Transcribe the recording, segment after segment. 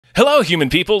Hello, human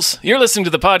peoples. You're listening to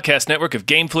the podcast network of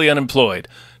Gamefully Unemployed.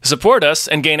 To support us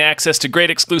and gain access to great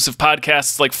exclusive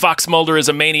podcasts like Fox Mulder is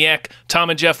a Maniac, Tom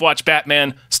and Jeff Watch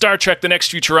Batman, Star Trek The Next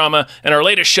Futurama, and our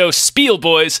latest show, Spiel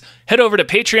Boys, head over to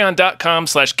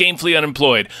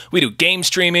patreon.com/gamefullyunemployed. We do game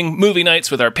streaming, movie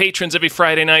nights with our patrons every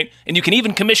Friday night, and you can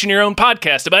even commission your own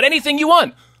podcast about anything you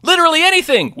want. Literally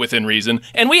anything, within reason,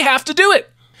 and we have to do it.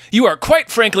 You are quite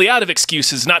frankly out of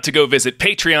excuses not to go visit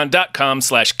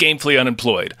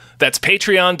patreon.com/gamefullyunemployed. That's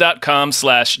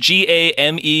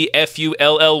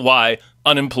patreon.com/GAMEFULLY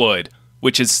unemployed,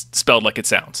 which is spelled like it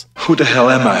sounds. Who the hell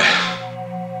am I?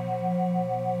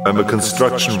 I'm a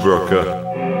construction worker.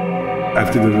 I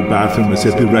have to go to the bathroom. I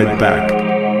said, be right back.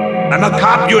 I'm a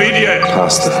cop, you idiot!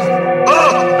 Pastor.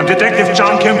 Oh! I'm Detective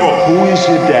John Kimball. Who is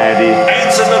your daddy?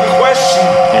 Answer the question!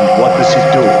 And what does he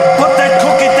do? Put that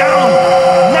cookie down!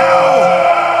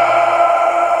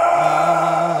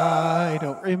 I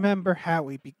don't remember how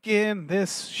we begin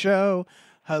this show.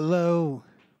 Hello.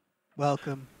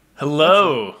 Welcome.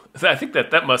 Hello. I think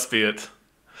that must be it.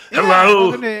 Yeah,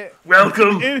 Hello.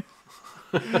 Welcome.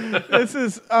 This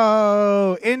is,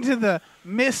 into the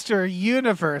Mr.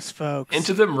 Universe, folks.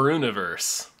 Into the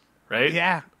Marooniverse, right?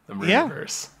 Yeah. The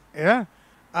Marooniverse. Yeah.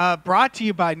 Brought to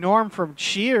you by Norm from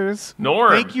Cheers.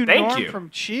 Norm. Thank you, Norm from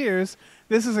Cheers.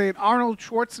 This is an Arnold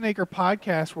Schwarzenegger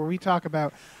podcast where we talk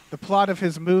about the plot of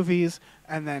his movies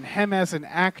and then him as an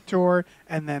actor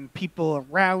and then people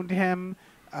around him,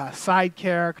 side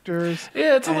characters.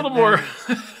 Yeah, it's a little more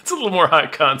high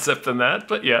concept than that,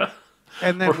 but yeah.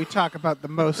 And then we talk about the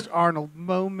most Arnold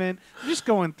moment. I'm just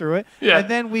going through it. Yeah. And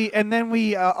then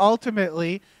we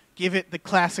ultimately give it the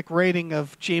classic rating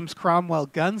of James Cromwell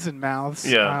Guns and Mouths.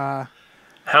 Yeah.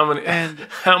 How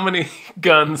many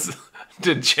guns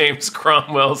did James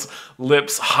Cromwell's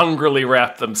lips hungrily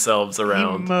wrap themselves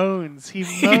around? He moans. He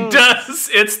does.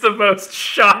 It's the most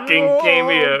shocking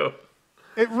cameo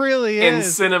It really in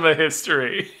is. cinema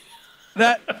history.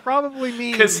 That probably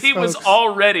means Because he was folks,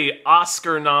 already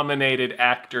Oscar-nominated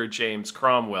actor James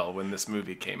Cromwell when this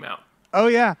movie came out. Oh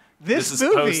yeah, This is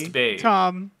movie, post-Babe.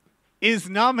 Tom, is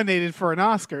nominated for an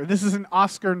Oscar. This is an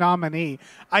Oscar nominee.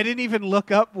 I didn't even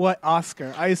look up what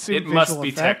Oscar. I assume It must visual be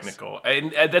effects. technical.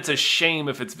 And that's a shame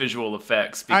if it's visual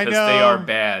effects I because know. they are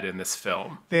bad in this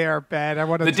film. They are bad. I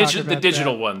want to The talk about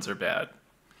digital that. ones are bad.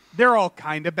 They're all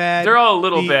kind of bad. They're all a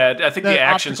little bad. I think the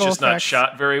action's optical just not effects.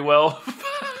 shot very well.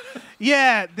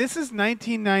 Yeah, this is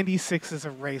 1996's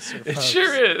Eraser. It folks.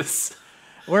 sure is.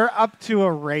 We're up to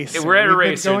Eraser. We're at We've been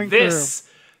Eraser. going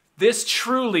This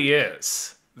truly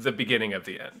is the beginning of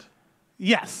the end.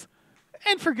 Yes,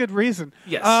 and for good reason.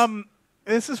 Yes.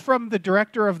 This is from the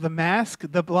director of The Mask,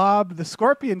 The Blob, The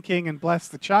Scorpion King, and Bless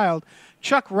the Child,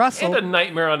 Chuck Russell. And A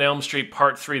Nightmare on Elm Street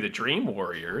Part 3, The Dream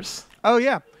Warriors. Oh,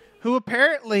 yeah. Who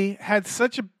apparently had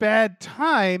such a bad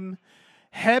time,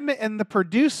 him and the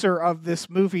producer of this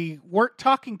movie weren't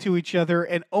talking to each other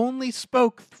and only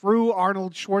spoke through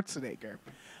Arnold Schwarzenegger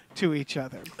to each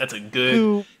other. That's a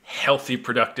good, healthy,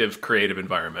 productive, creative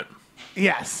environment.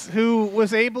 Yes, who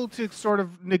was able to sort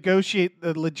of negotiate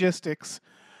the logistics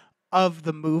of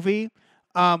the movie,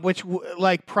 which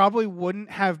probably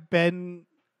wouldn't have been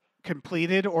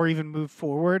completed or even moved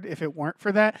forward if it weren't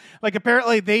for that. Like,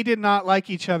 apparently they did not like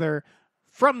each other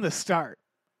from the start.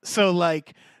 So,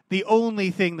 the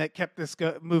only thing that kept this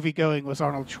movie going was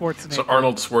Arnold Schwarzenegger. So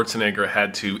Arnold Schwarzenegger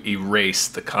had to erase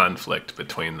the conflict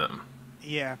between them.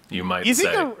 Yeah. You might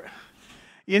say.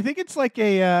 You think it's like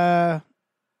an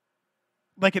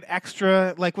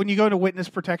extra, like when you go to witness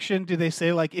protection, do they say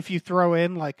if you throw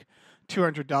in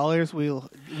 $200, we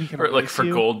can Or for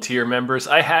you? gold tier members?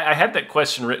 I had that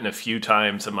question written a few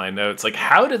times in my notes.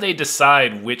 How do they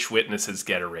decide which witnesses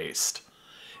get erased?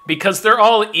 Because they're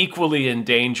all equally in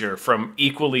danger from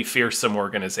equally fearsome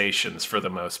organizations for the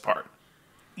most part.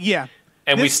 Yeah.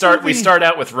 And we start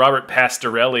out with Robert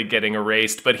Pastorelli getting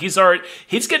erased, but he's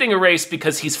getting erased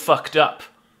because he's fucked up.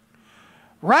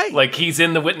 Right. He's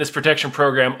in the witness protection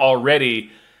program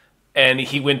already, and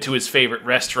he went to his favorite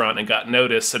restaurant and got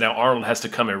noticed, so now Arnold has to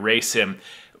come erase him.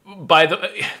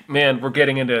 We're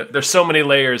getting into, there's so many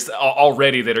layers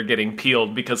already that are getting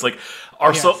peeled because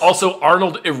also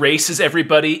Arnold erases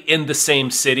everybody in the same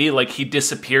city, he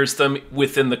disappears them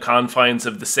within the confines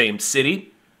of the same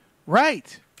city.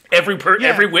 Right. Every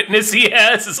witness he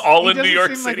has is all in New York City. He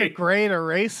doesn't seem like a great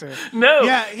eraser. No,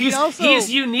 yeah,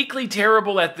 he's uniquely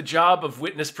terrible at the job of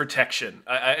witness protection.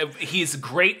 He's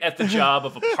great at the job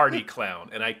of a party clown,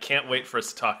 and I can't wait for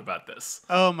us to talk about this.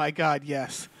 Oh my God,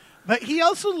 yes. But he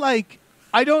also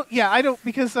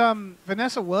because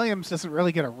Vanessa Williams doesn't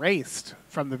really get erased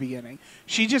from the beginning.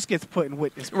 She just gets put in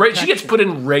witness protection. Right, she gets put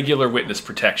in regular witness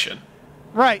protection.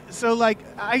 Right. So, like,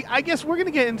 I guess we're going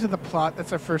to get into the plot.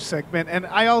 That's our first segment. And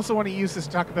I also want to use this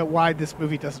to talk about why this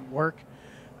movie doesn't work.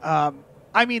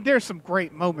 I mean, there's some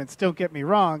great moments, don't get me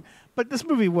wrong, but this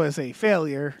movie was a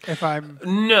failure, if I'm...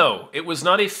 No, it was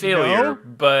not a failure, No?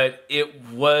 but it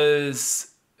was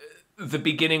the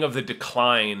beginning of the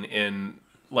decline in,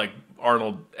 like,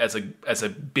 Arnold as a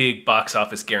big box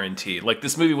office guarantee. Like,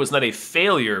 this movie was not a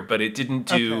failure, but it didn't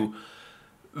do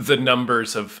the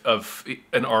numbers of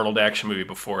an Arnold action movie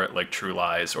before it, like True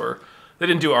Lies, or they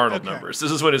didn't do Arnold numbers.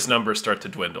 This is when his numbers start to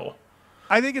dwindle.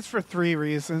 I think it's for three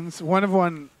reasons. One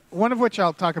of which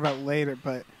I'll talk about later,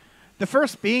 but the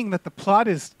first being that the plot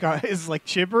is like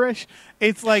gibberish.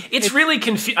 It's like it's really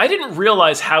I didn't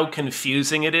realize how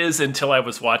confusing it is until I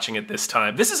was watching it this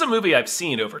time. This is a movie I've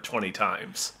seen over 20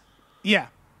 times. Yeah,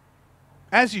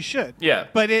 as you should. Yeah,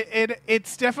 but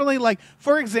it's definitely like,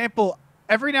 for example,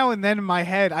 every now and then in my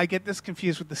head I get this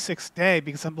confused with The Sixth Day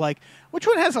because I'm like, which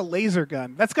one has a laser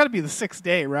gun? That's got to be The Sixth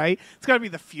Day, right? It's got to be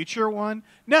the future one.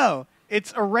 No,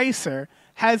 it's Eraser.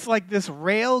 Has like this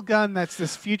rail gun that's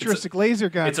this futuristic laser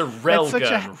gun. It's a rail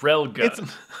gun. Rail gun.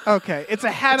 Okay, it's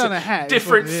a hat on a hat.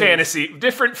 Different fantasy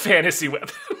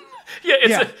weapon.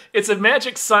 It's a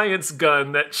magic science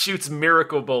gun that shoots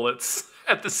miracle bullets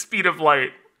at the speed of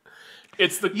light.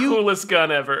 It's the coolest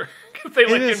gun ever. They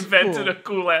invented a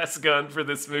cool ass gun for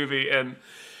this movie, and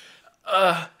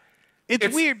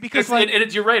it's weird because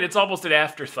you're right. It's almost an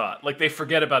afterthought. Like they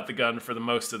forget about the gun for the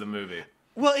most of the movie.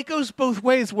 Well, it goes both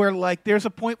ways. Where like there's a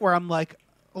point where I'm like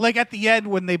at the end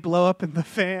when they blow up in the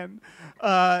van,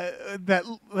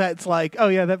 that's like, oh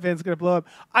yeah, that van's gonna blow up.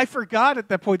 I forgot at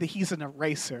that point that he's an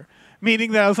eraser,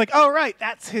 meaning that I was like, oh right,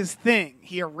 that's his thing.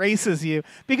 He erases you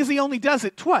because he only does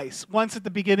it twice, once at the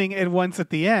beginning and once at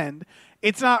the end.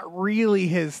 It's not really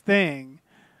his thing.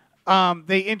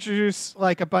 They introduce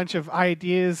like a bunch of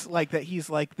ideas, like that he's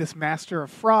like this master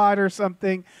of fraud or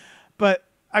something, but.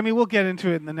 I mean, we'll get into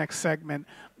it in the next segment.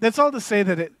 That's all to say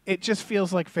that it just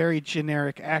feels like very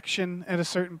generic action at a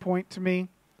certain point to me.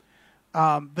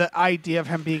 The idea of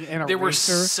him being an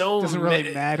eraser doesn't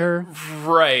really matter.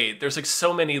 Right. There's like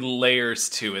so many layers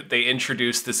to it. They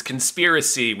introduce this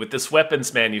conspiracy with this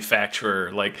weapons manufacturer.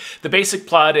 Like the basic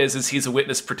plot is he's a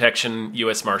witness protection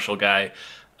U.S. Marshal guy.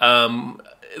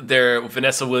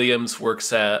 Vanessa Williams works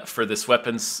for this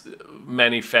weapons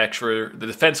manufacturer, the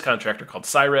defense contractor called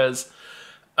Cyrez.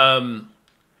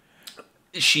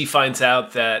 She finds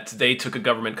out that they took a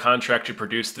government contract to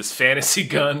produce this fantasy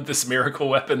gun, this miracle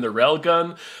weapon, the rail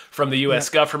gun, from the U.S.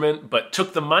 government, but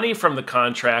took the money from the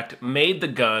contract, made the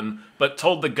gun, but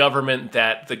told the government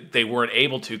that they weren't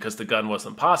able to because the gun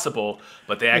wasn't possible,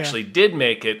 but they actually did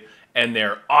make it, and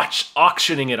they're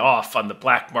auctioning it off on the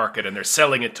black market, and they're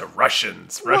selling it to Russian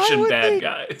bad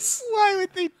guys. Why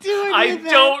would they do it? I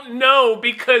don't know,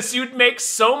 because you'd make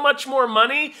so much more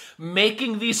money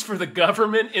making these for the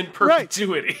government in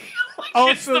perpetuity. Like,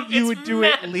 also, you would do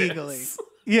it legally.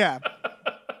 Yeah.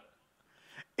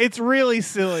 It's really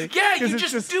silly. Yeah, you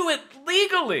just do it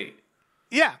legally.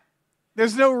 Yeah.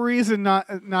 There's no reason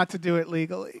not to do it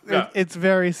legally. Yeah. It's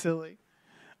very silly.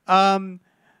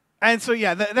 And so,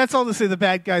 yeah, that's all to say the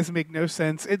bad guys make no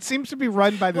sense. It seems to be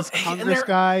run by this Congress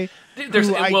guy.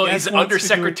 He's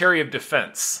Undersecretary of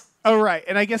Defense. Oh, right.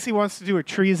 And I guess he wants to do a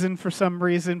treason for some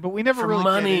reason, but we never really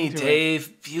get into Dave.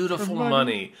 It. Beautiful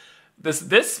money.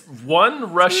 This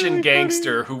one Russian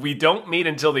gangster who we don't meet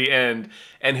until the end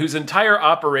and whose entire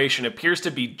operation appears to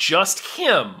be just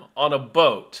him on a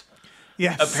boat.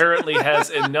 Yes. Apparently has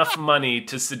enough money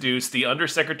to seduce the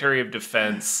Undersecretary of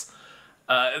Defense.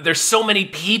 There's so many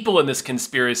people in this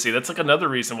conspiracy. That's like another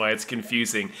reason why it's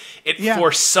confusing.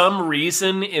 For some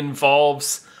reason,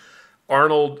 involves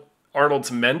Arnold's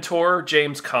mentor,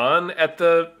 James Caan, at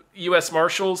the U.S.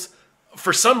 Marshals.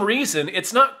 For some reason,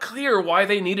 it's not clear why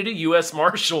they needed a U.S.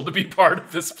 Marshal to be part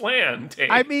of this plan,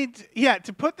 Dave. I mean,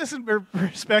 to put this in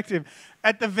perspective,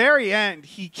 at the very end,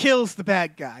 he kills the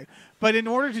bad guy. But in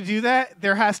order to do that,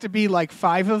 there has to be like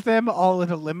 5 of them all in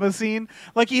a limousine.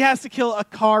 Like he has to kill a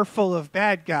car full of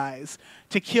bad guys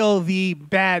to kill the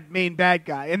main bad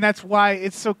guy, and that's why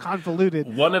it's so convoluted.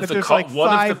 There's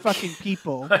 5 fucking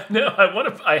people. I know.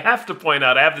 I have to point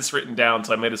out. I have this written down,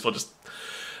 so I might as well just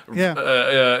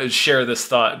share this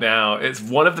thought now. It's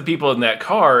one of the people in that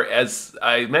car, as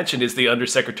I mentioned, is the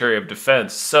Undersecretary of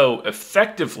Defense. So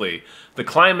effectively, the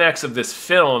climax of this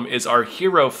film is our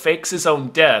hero fakes his own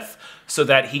death so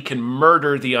that he can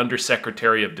murder the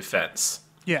Undersecretary of Defense.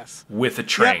 Yes. With a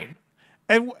train.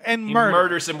 And he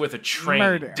murders him with a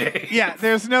train. Dave. Yeah,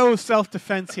 there's no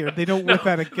self-defense here. They don't whip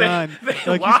out a gun.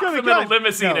 They lock them in a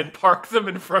limousine and park them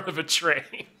in front of a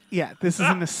train. Yeah, this is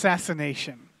an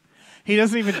assassination. He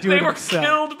doesn't even do They it were himself.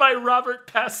 killed by Robert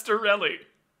Pastorelli.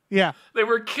 Yeah, They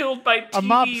were killed by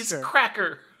TV's mobster.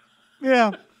 cracker.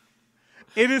 yeah.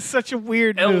 It is such a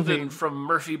weird movie. Eldon from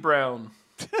Murphy Brown.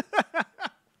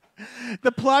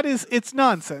 The plot it's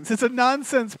nonsense. It's a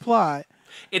nonsense plot.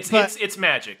 It's But- it's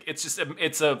magic. It's just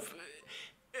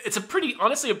it's a pretty,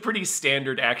 honestly, a pretty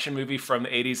standard action movie from the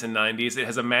 80s and 90s. It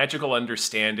has a magical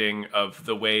understanding of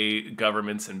the way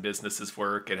governments and businesses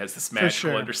work. It has this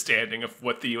magical sure. understanding of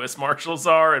what the U.S. Marshals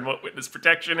are and what witness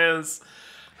protection is.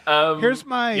 Here's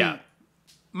my Yeah.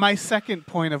 my second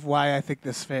point of why I think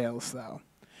this fails, though.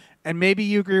 And maybe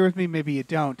you agree with me, maybe you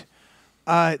don't.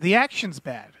 The action's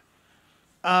bad.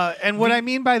 And what I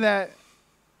mean by that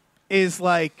is,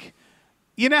 like,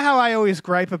 you know how I always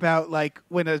gripe about, like,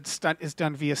 when a stunt is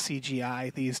done via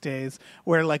CGI these days,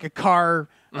 where, like, a car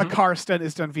stunt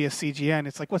is done via CGI, and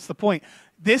it's like, what's the point?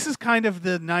 This is kind of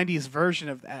the 90s version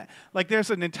of that. Like,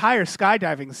 there's an entire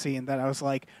skydiving scene that I was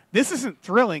like, this isn't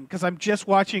thrilling because I'm just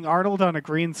watching Arnold on a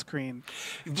green screen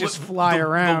just fly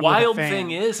around. The wild with a fan.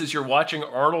 thing is you're watching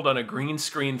Arnold on a green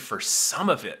screen for some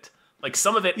of it. Like,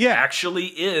 some of it Yeah. actually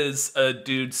is a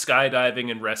dude skydiving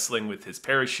and wrestling with his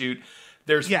parachute.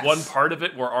 There's Yes. one part of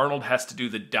it where Arnold has to do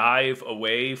the dive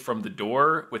away from the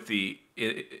door with the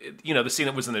scene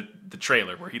that was in the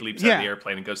trailer where he leaps out of the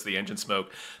airplane and goes to the engine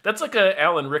smoke. That's like a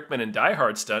Alan Rickman and Die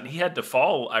Hard stunt. He had to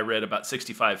fall, I read, about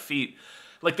 65 feet.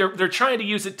 Like, they're trying to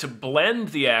use it to blend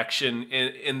the action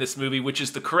in this movie, which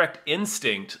is the correct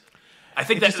instinct. I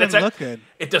think just doesn't look good.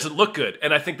 It doesn't look good,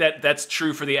 and I think that's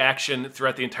true for the action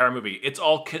throughout the entire movie. It's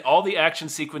all the action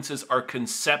sequences are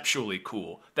conceptually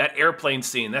cool. That airplane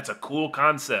scene, that's a cool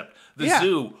concept. The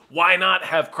zoo, why not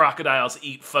have crocodiles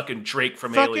eat fucking Drake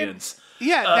from Aliens?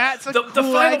 Yeah, that's a the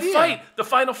cool final idea. The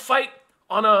final fight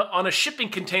on a shipping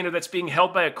container that's being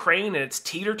held by a crane and it's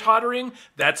teeter-tottering.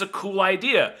 That's a cool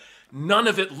idea. None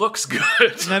of it looks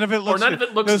good. None of it looks None good. of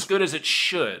it looks as good as it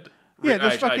should. Yeah,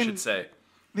 those I should say.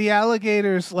 The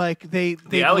alligators, like, they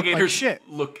The look alligators like shit.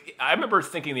 I remember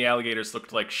thinking the alligators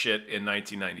looked like shit in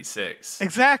 1996.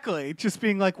 Exactly. Just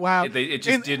being like, wow. It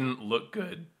just didn't look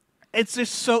good. It's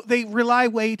just so they rely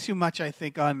way too much, I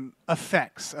think, on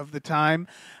effects of the time.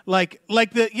 Like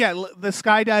the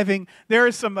skydiving. There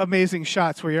are some amazing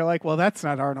shots where you're like, well, that's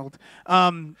not Arnold.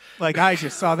 Like, I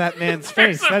just saw that man's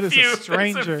face. That is a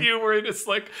stranger. There's a few where it's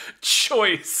like,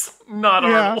 choice, not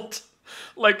Yeah. Arnold.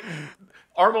 Like,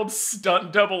 Arnold's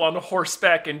stunt double on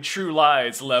horseback in True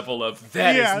Lies level of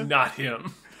that is not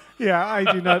him. Yeah, I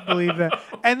do not believe that.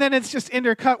 And then it's just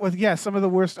intercut with some of the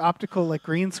worst optical, like,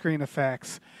 green screen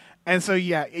effects. And so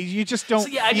you just don't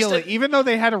feel it. Even though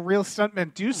they had a real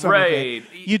stuntman do some of it,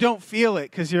 you don't feel it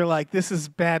because you're like, this is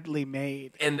badly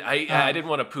made. And I didn't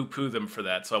want to poo-poo them for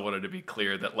that, so I wanted to be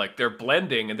clear that, like, they're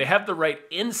blending and they have the right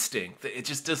instinct. It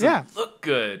just doesn't look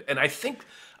good. And I think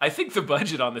the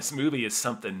budget on this movie is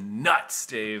something nuts,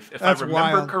 Dave. If I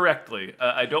remember correctly,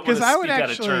 I don't want to speak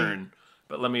out of turn,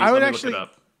 but let me look it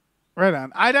up. Right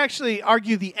on. I'd actually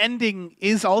argue the ending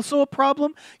is also a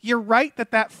problem. You're right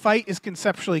that fight is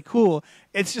conceptually cool.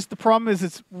 It's just the problem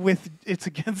is it's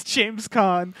against James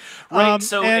Caan. Right.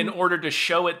 So in order to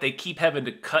show it, they keep having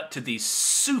to cut to these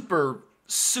super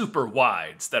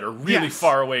wides that are really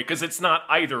far away because it's not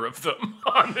either of them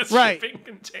on this shipping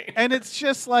container. And it's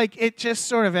just like it just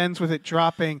sort of ends with it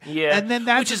dropping. Yeah. And then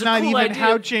that's Which is a not cool even idea.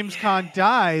 how James Caan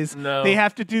dies. No. They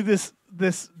have to do this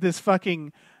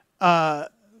fucking not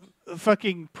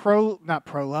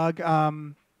prologue.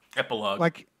 Epilogue.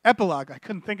 Like epilogue. I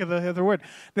couldn't think of the other word.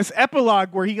 This epilogue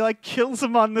where he like kills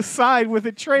him on the side with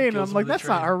a train. And I'm like, that's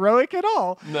not heroic at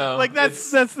all. No, like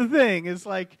that's the thing. Is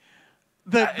like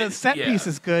the set piece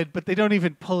is good, but they don't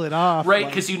even pull it off. Right,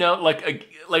 because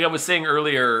like I was saying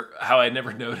earlier, how I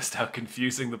never noticed how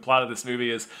confusing the plot of this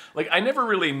movie is. Like, I never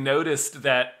really noticed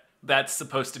that that's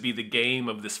supposed to be the game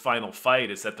of this final fight,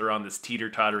 is that they're on this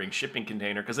teeter-tottering shipping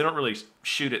container, because they don't really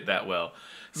shoot it that well.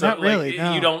 So, Not really,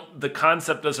 no. The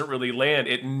concept doesn't really land.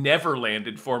 It never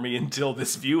landed for me until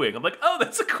this viewing. I'm like, oh,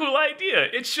 that's a cool idea.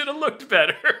 It should have looked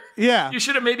better. Yeah. You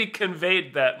should have maybe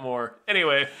conveyed that more.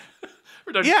 Anyway,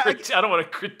 we're done. Yeah, I don't want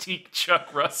to critique Chuck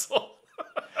Russell.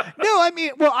 No, I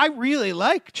mean, well, I really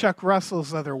like Chuck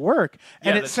Russell's other work,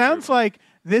 and it sounds like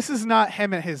this is not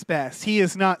him at his best. He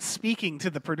is not speaking to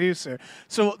the producer.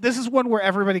 So this is one where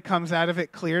everybody comes out of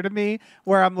it clear to me,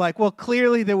 where I'm like, well,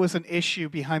 clearly there was an issue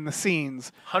behind the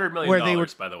scenes. $100 million,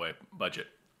 by the way, budget.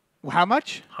 How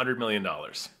much? $100 million.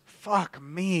 Fuck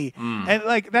me. And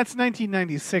like, that's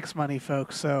 1996 money,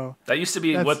 folks, so. That used to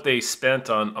be what they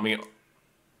spent on, I mean,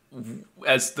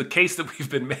 as the case that we've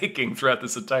been making throughout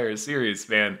this entire series,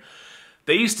 man,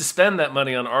 they used to spend that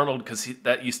money on Arnold because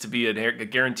that used to be a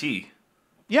guarantee.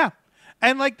 Yeah.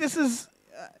 And like this is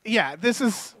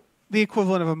the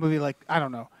equivalent of a movie like, I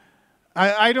don't know.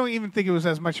 I don't even think it was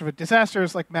as much of a disaster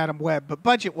as like Madam Web, but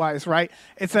budget-wise, right?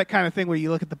 It's that kind of thing where you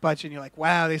look at the budget and you're like,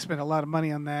 wow, they spent a lot of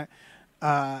money on that,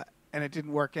 and it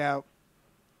didn't work out.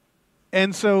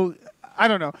 And so, I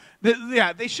don't know.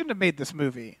 They shouldn't have made this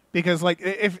movie because, like,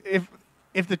 if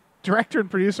the director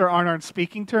and producer aren't on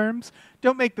speaking terms,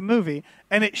 don't make the movie.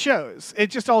 And it shows. It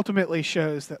just ultimately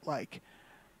shows that, like,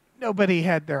 nobody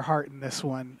had their heart in this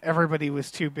one. Everybody was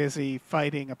too busy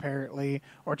fighting, apparently,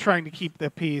 or trying to keep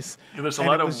the peace. Yeah, there's a and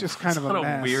lot it of was just kind of a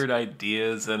mess. weird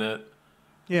ideas in it.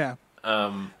 Yeah.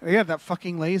 Yeah, that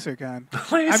fucking laser gun.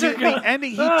 Laser gun. And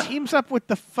he teams up with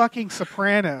the fucking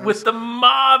Sopranos. With the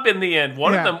mob in the end.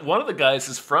 One Yeah. of the guys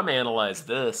is from Analyze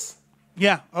This.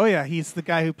 Yeah. Oh, yeah. He's the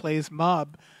guy who plays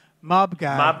mob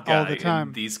guy all the time.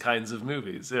 In these kinds of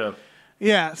movies. Yeah.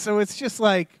 Yeah, so it's just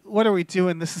like, what are we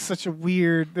doing? This is such a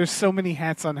weird... There's so many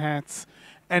hats on hats.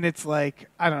 And it's like,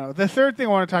 I don't know. The third thing I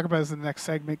want to talk about is the next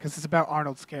segment because it's about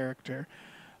Arnold's character.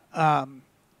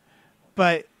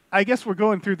 But I guess we're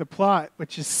going through the plot,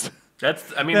 which is... That's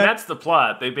the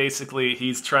plot.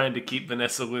 He's trying to keep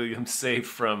Vanessa Williams safe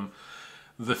from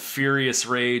the furious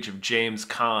rage of James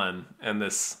Caan and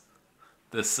this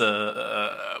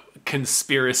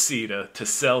conspiracy to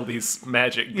sell these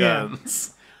magic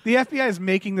guns. The FBI is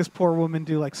making this poor woman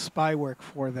do like spy work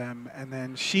for them, and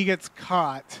then she gets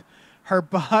caught. Her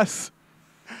boss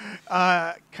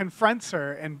confronts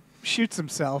her and shoots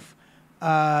himself.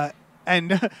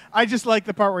 And I just like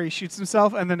the part where he shoots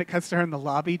himself, and then it cuts to her in the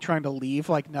lobby trying to leave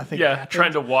like nothing happened.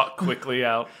 Trying to walk quickly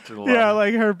out to the lobby. Yeah,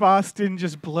 like her boss didn't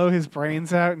just blow his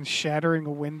brains out and shattering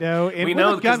a window. With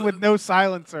a gun with no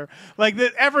silencer. Like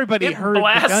that, everybody heard the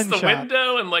gunshot. It blasts the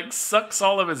window and like sucks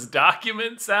all of his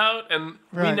documents out. And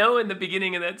we know in the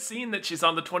beginning of that scene that she's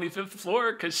on the 25th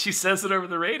floor because she says it over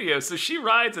the radio. So she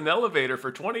rides an elevator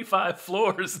for 25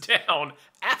 floors down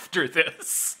after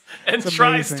this and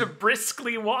tries to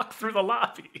briskly walk through the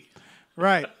lobby.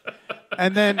 Right.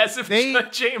 And then as if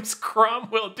James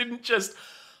Cromwell didn't just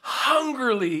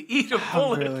hungrily eat a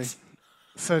bullet.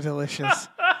 So delicious.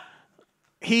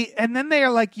 And then they are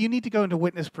like, you need to go into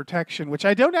witness protection, which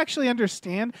I don't actually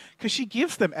understand because she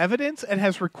gives them evidence and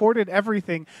has recorded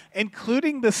everything,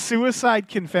 including the suicide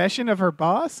confession of her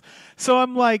boss. So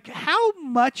I'm like, how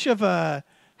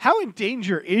in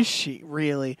danger is she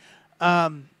really?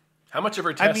 How much of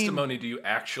her testimony do you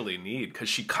actually need? Because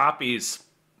she copies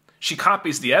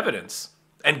the evidence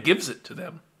and gives it to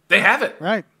them. They have it.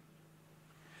 Right.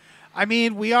 I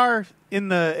mean, we are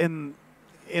in a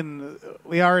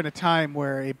time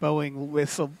where a Boeing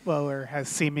whistleblower has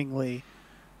seemingly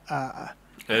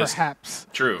perhaps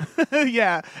true.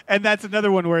 Yeah, and that's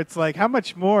another one where it's like, how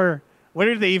much more? What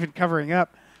are they even covering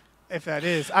up? If that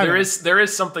is, there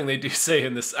is something they do say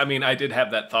in this. I mean, I did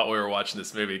have that thought while we were watching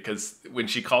this movie because when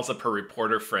she calls up her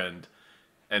reporter friend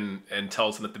and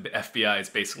tells him that the FBI is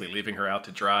basically leaving her out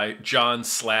to dry, John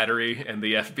Slattery and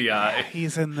the FBI. Yeah,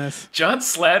 he's in this. John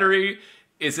Slattery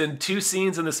is in 2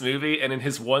 scenes in this movie, and in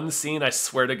his one scene, I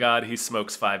swear to God, he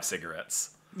smokes 5 cigarettes.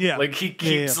 Yeah, like he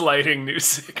keeps lighting new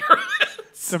cigarettes.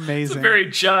 It's amazing. It's a very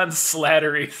John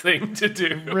Slattery thing to do.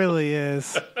 It really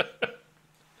is.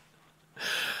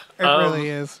 It really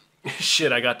is.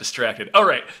 Shit, I got distracted. All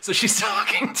right, so she's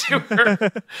talking to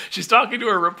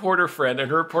her reporter friend, and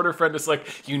her reporter friend is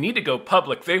like, "You need to go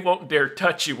public. They won't dare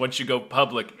touch you once you go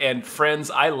public." And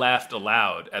friends, I laughed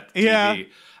aloud at the TV. Yeah.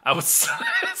 I was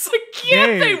it's like, yeah,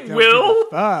 they will.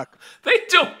 Fuck. They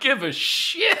don't give a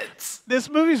shit.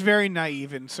 This movie's very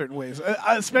naive in certain ways,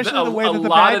 especially the way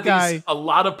that a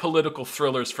lot of political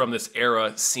thrillers from this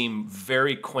era seem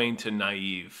very quaint and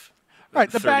naive. Right,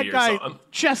 the bad guy,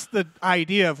 just the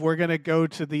idea of we're going to go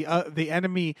to the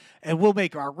enemy and we'll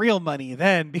make our real money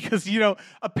then because,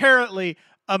 apparently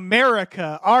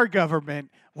America, our government,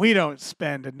 we don't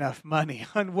spend enough money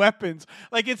on weapons.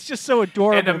 Like, it's just so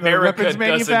adorable. And America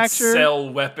weapons doesn't sell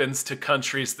weapons to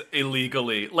countries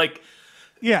illegally. Like,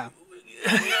 yeah.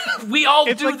 We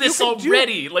all do this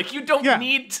already. Like, you don't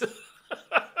need to...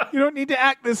 You don't need to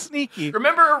act this sneaky.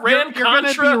 Remember Iran-Contra? You're going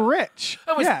to be rich.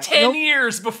 That was 10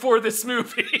 years before this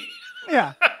movie.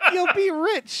 Yeah. You'll be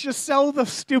rich. Just sell the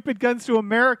stupid guns to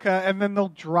America, and then they'll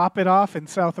drop it off in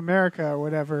South America or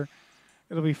whatever.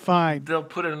 It'll be fine. They'll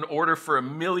put in an order for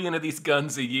 1 million of these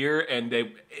guns a year, and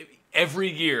every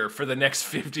year for the next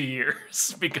 50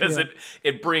 years because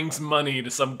it brings money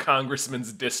to some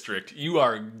congressman's district. You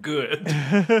are good.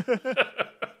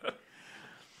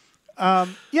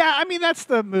 Yeah, I mean, that's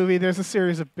the movie. There's a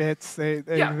series of bits. They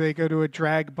go to a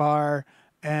drag bar,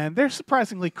 and they're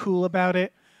surprisingly cool about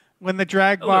it. When the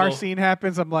drag bar scene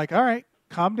happens, I'm like, all right,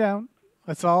 calm down.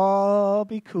 Let's all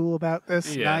be cool about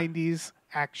this Yeah. 90s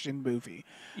action movie.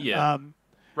 Yeah.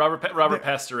 Robert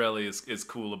Pastorelli is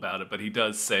cool about it, but he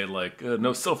does say, like,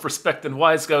 no self-respecting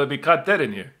wise guy would be caught dead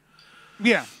in here.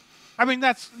 Yeah. I mean,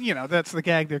 that's the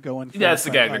gag they're going for. Yeah, that's the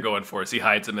but, gag they're going for. Is he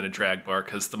hides him in a drag bar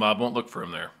because the mob won't look for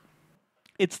him there.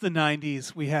 It's the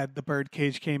 90s. We had The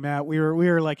Birdcage came out. We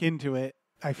were like into it,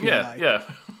 I feel like. Yeah.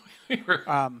 We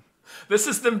were- this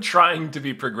is them trying to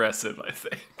be progressive, I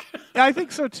think. Yeah, I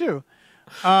think so too.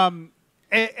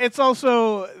 It's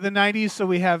also the 90s, so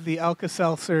we have the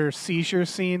Alka-Seltzer seizure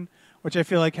scene, which I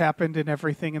feel like happened in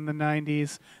everything in the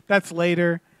 90s. That's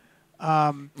later.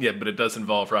 Yeah, but it does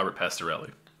involve Robert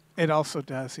Pastorelli. It also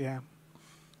does, yeah.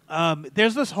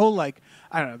 There's this whole, like,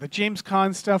 I don't know, the James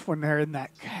Caan stuff when they're in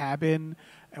that cabin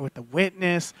and with the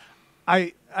witness.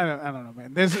 I don't know,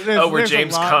 man. There's Where there's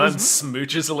James a lot. Caan There's-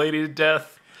 smooches a lady to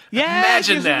death? Yeah,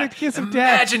 Imagine gives her that. the kiss of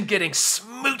death. Imagine getting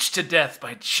smooched to death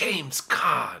by James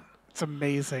Caan. It's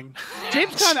amazing.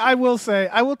 James Caan, I will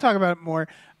talk about it more.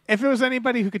 If it was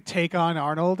anybody who could take on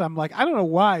Arnold, I'm like, I don't know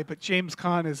why, but James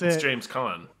Caan is It's it. James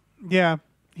Caan. Yeah.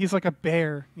 He's like a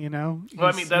bear, you know? Well,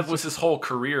 I mean, that was his whole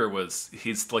career.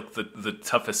 He's like the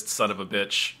toughest son of a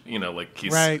bitch. You know, like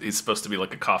he's supposed to be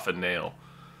like a coffin nail.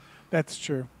 That's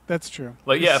true. That's true.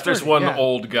 Like, He's yeah, if there's sturdy, one yeah.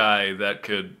 old guy that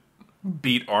could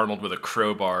beat Arnold with a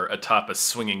crowbar atop a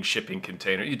swinging shipping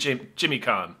container, Jimmy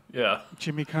Caan. Yeah,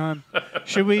 Jimmy Caan.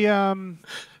 Should we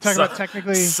talk about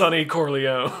technically? Sonny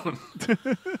Corleone.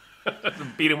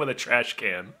 Beat him with a trash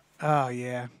can. Oh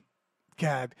yeah,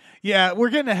 God, yeah. We're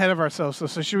getting ahead of ourselves.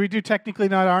 So should we do technically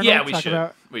not Arnold? Yeah, we Talk should.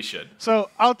 about- We should. So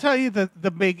I'll tell you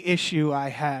the big issue I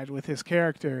had with his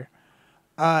character.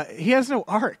 He has no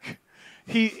arc.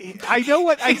 I know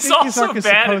what I He's think his also arc is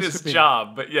bad at supposed his to be.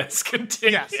 job, but yes,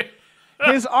 continue. Yes.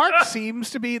 His arc seems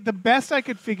to be the best I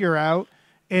could figure out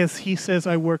is he says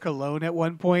I work alone at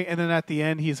one point, and then at the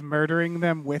end he's murdering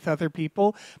them with other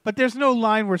people. But there's no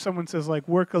line where someone says like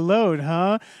work alone,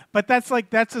 huh? But that's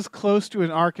as close to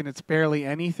an arc and it's barely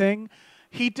anything.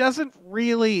 He doesn't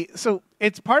really so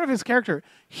it's part of his character.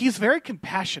 He's very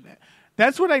compassionate.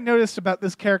 That's what I noticed about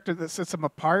this character that sets him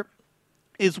apart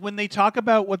is when they talk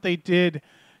about what they did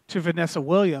to Vanessa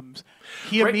Williams,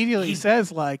 he Right, immediately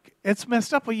says, like, it's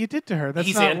messed up what you did to her.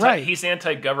 That's not right. He's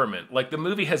anti-government. Like, the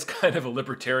movie has kind of a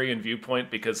libertarian viewpoint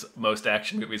because most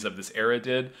action movies of this era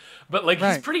did. But, like, he's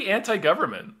Right. pretty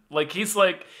anti-government. Like,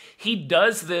 he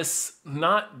does this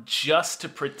not just to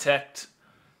protect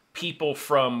people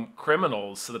from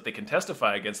criminals so that they can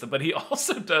testify against them, but he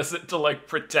also does it to, like,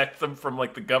 protect them from,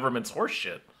 like, the government's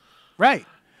horseshit. Right.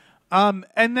 And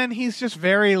then he's just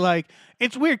very, like,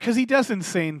 it's weird because he does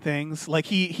insane things. Like,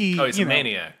 He's a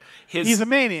maniac. He's a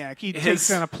maniac. He takes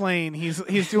on a plane. He's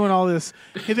doing all this.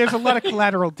 There's a lot of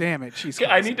collateral damage.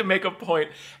 I need to make a point.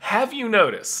 Have you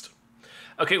noticed?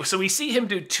 Okay, so we see him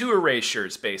do 2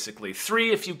 erasures, basically.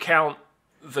 3 if you count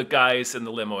the guys in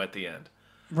the limo at the end.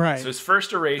 Right. So his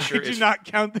first erasure I do is... not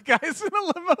count the guys in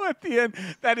the limo at the end.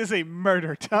 That is a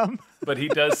murder, Tom. But he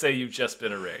does say you've just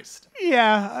been erased.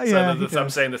 Yeah. So Yeah. I'm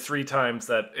saying the 3 times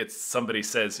that somebody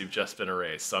says you've just been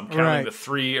erased. So I'm counting Right. the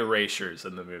 3 erasures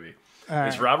in the movie. All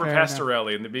It's right, Robert fair enough.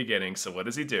 Pastorelli in the beginning. So what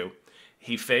does he do?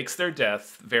 He fakes their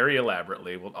death very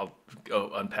elaborately. I'll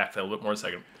go unpack that a little bit more in a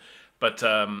second. But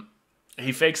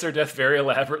he fakes their death very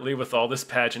elaborately with all this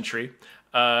pageantry,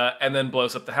 and then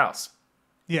blows up the house.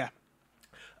 Yeah.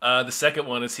 The second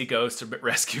one is he goes to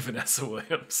rescue Vanessa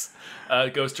Williams.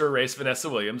 Goes to erase Vanessa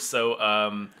Williams.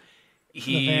 So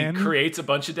he van. creates a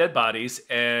bunch of dead bodies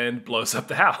and blows up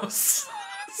the house.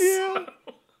 Yeah.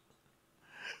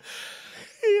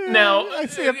 Yeah, Now, I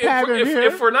see a if pattern we're, here.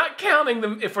 if we're not counting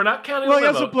them, if we're not counting Well, the he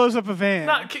limo, also blows up a van.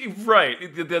 right?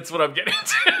 That's what I'm getting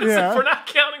to. Yeah. If we're not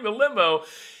counting the limo,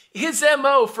 his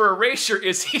MO for erasure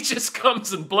is he just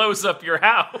comes and blows up your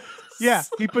house. Yeah,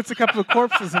 he puts a couple of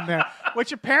corpses in there,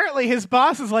 which apparently his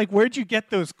boss is like, where'd you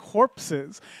get those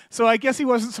corpses? So I guess he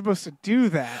wasn't supposed to do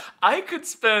that. I could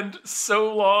spend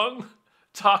so long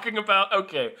talking about,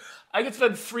 I could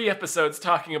spend 3 episodes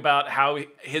talking about how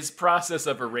his process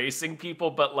of erasing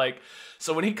people, but like,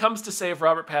 so when he comes to save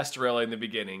Robert Pastorelli in the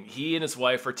beginning, he and his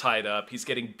wife are tied up. He's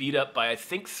getting beat up by, I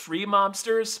think, 3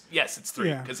 mobsters. Yes, it's 3,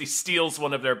 Yeah. because he steals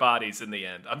one of their bodies in the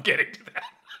end. I'm getting to that.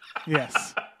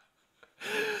 Yes.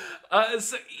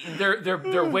 So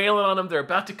they're wailing on him. They're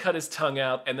about to cut his tongue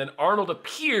out, and then Arnold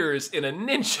appears in a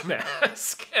ninja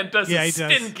mask and does Yeah, a he spin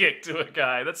does. kick to a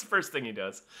guy. That's the first thing he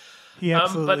does. He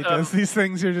absolutely does these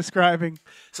things you're describing.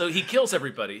 So he kills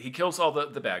everybody. He kills all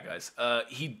the bad guys.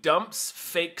 He dumps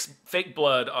fake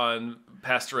blood on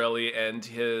Pastorelli and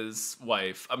his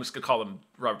wife. I'm just going to call him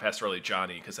Robert Pastorelli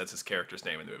Johnny because that's his character's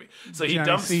name in the movie. So he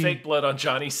dumps fake blood on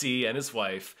Johnny C. and his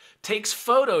wife, takes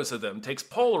photos of them, takes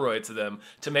Polaroids of them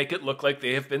to make it look like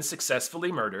they have been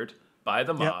successfully murdered by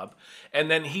the mob. And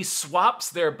then he swaps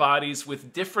their bodies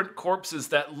with different corpses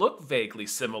that look vaguely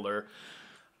similar.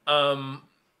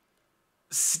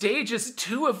 Stages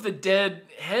two of the dead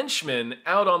henchmen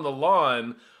out on the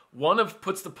lawn.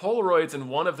 Puts the Polaroids in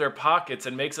one of their pockets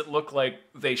and makes it look like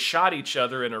they shot each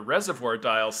other in a Reservoir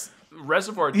Dog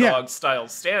style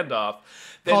standoff.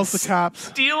 Then Calls the cops.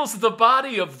 Steals the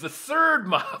body of the third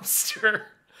mobster,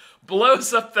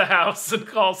 blows up the house, and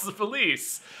calls the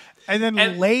police. And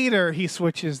then later he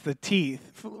switches the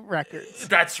teeth records.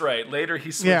 That's right. Later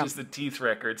he switches the teeth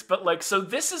records. But so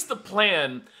this is the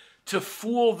plan to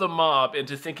fool the mob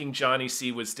into thinking Johnny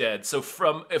C. was dead. So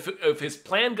if his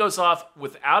plan goes off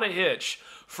without a hitch,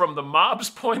 from the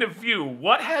mob's point of view,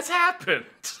 what has happened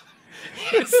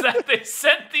is that they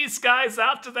sent these guys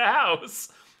out to the house.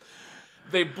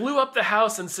 They blew up the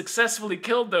house and successfully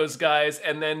killed those guys,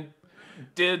 and then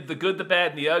did the good, the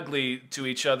bad, and the ugly to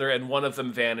each other, and one of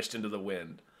them vanished into the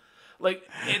wind.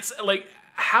 If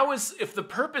the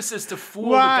purpose is to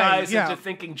fool the guys into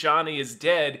thinking Johnny is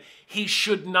dead, he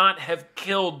should not have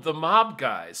killed the mob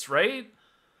guys, right?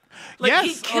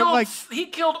 He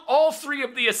killed all three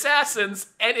of the assassins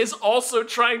and is also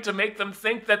trying to make them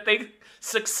think that they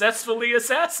successfully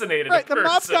assassinated a person. The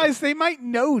mob guys, they might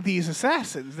know these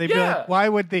assassins. They'd be like, why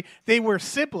would they? They were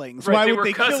siblings. Right, why would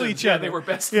they cousins. kill each other? They were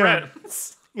best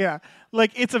friends. Yeah.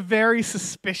 It's a very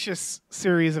suspicious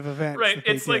series of events. Right.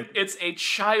 It's a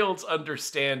child's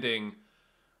understanding.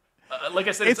 Like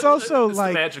I said, it's also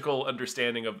the magical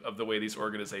understanding of the way these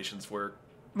organizations work.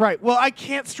 Right. Well, I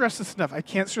can't stress this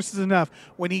enough.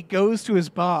 When he goes to his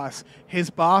boss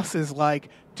is like,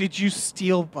 did you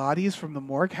steal bodies from the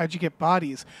morgue? How'd you get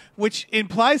bodies? Which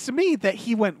implies to me that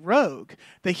he went rogue,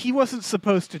 that he wasn't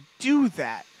supposed to do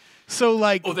that. So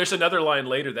there's another line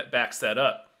later that backs that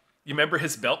up. You remember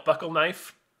his belt buckle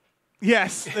knife?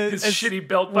 Yes. His shitty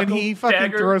belt buckle When he fucking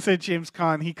dagger. throws at James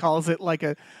Caan, he calls it like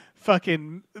a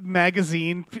fucking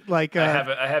magazine. I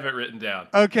have it written down.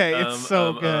 Okay, it's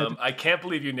so good. I can't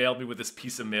believe you nailed me with this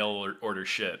piece of mail order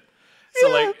shit.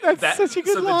 So that's such a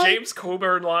good line. The James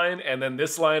Coburn line and then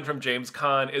this line from James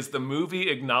Caan is the movie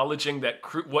acknowledging that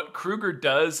what Kruger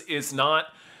does is not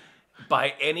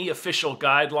by any official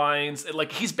guidelines.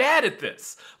 He's bad at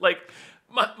this.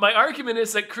 My argument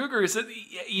is that Kruger is,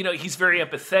 he's very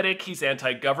empathetic. He's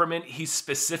anti-government. He's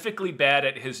specifically bad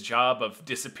at his job of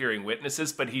disappearing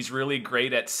witnesses, but he's really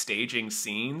great at staging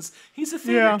scenes. He's a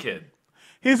theater kid.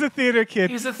 He's a theater kid.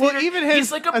 He's a theater.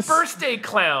 He's like a birthday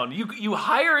clown. You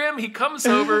hire him. He comes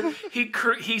over.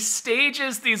 He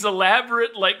stages these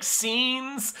elaborate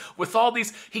scenes with all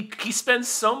these. He spends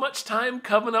so much time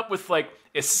coming up with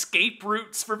escape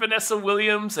routes for Vanessa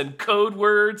Williams and code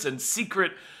words and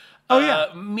secret.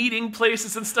 Meeting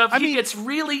places and stuff. He gets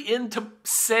really into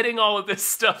setting all of this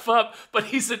stuff up, but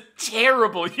he's a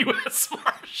terrible U.S.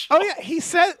 Marshal. Oh yeah, he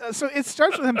said. So it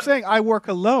starts with him saying, "I work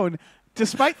alone,"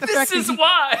 despite the fact this is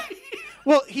why.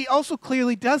 Well, he also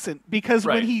clearly doesn't, because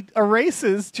when he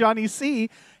erases Johnny C.,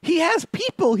 he has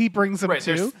people he brings them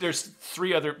to. There's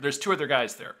two other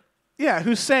guys there. Yeah,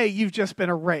 who say you've just been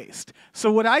erased.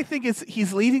 So what I think is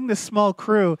he's leading this small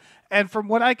crew, and from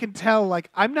what I can tell,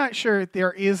 I'm not sure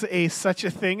there is such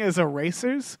a thing as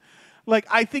erasers.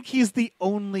 I think he's the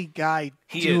only guy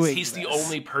doing this. He's the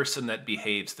only person that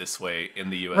behaves this way in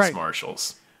the U.S.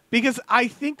 Marshals. Because I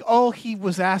think all he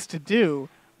was asked to do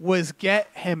was get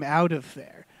him out of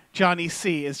there. Johnny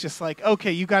C. is just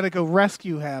okay, you got to go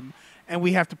rescue him, and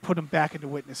we have to put him back into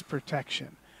witness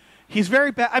protection. He's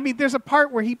very bad. I mean, there's a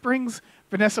part where he brings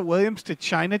Vanessa Williams to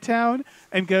Chinatown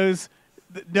and goes,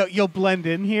 "No, you'll blend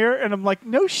in here." And I'm like,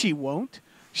 "No, she won't.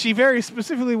 She very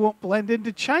specifically won't blend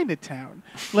into Chinatown.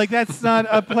 That's not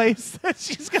a place that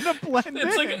she's gonna blend in."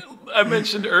 It's I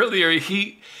mentioned earlier.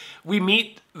 We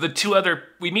meet two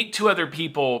other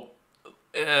people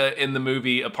in the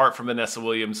movie apart from Vanessa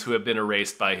Williams who have been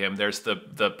erased by him. There's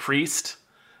the priest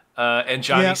and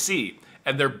Johnny C.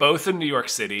 And they're both in New York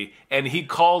City, and he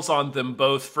calls on them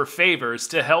both for favors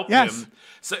to help him.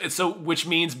 So which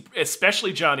means,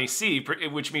 especially Johnny C.,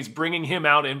 which means bringing him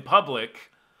out in public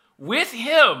with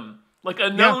him, a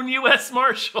known U.S.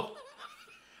 Marshal.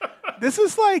 This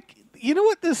is you know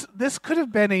what? This could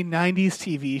have been a 90s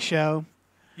TV show.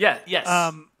 Yeah,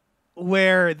 yes.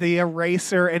 Where the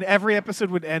eraser, and every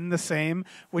episode would end the same,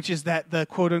 which is that the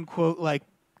quote-unquote,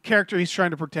 character he's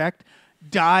trying to protect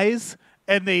dies,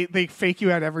 and they fake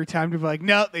you out every time to be like,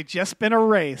 no, they just been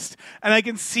erased. And I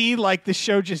can see like the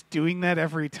show just doing that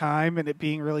every time and it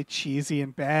being really cheesy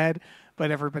and bad, but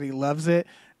everybody loves it.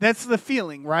 That's the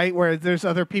feeling, right? Where there's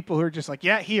other people who are just like,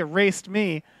 yeah, he erased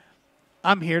me.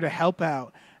 I'm here to help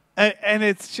out. And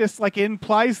it's just like it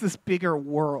implies this bigger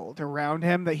world around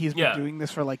him that he's been doing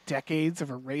this for like decades of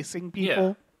erasing people.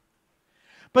 Yeah.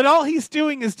 But all he's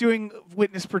doing is doing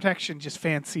witness protection, just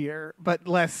fancier, but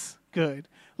less good.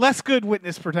 Less good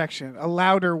witness protection, a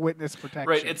louder witness protection.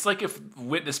 Right. It's like if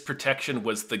witness protection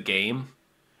was the game,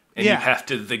 and you have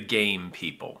to the game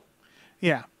people.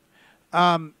 Yeah.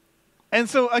 And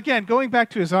so again, going back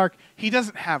to his arc, he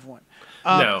doesn't have one.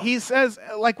 No. He says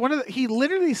like he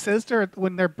literally says to her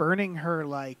when they're burning her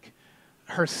like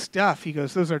her stuff, he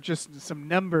goes, those are just some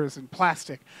numbers in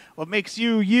plastic. What makes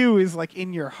you is like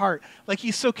in your heart. Like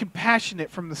he's so compassionate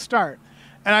from the start.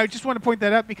 And I just want to point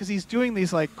that out because he's doing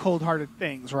these like cold-hearted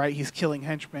things, right? He's killing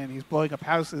henchmen, he's blowing up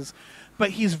houses,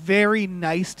 but he's very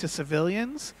nice to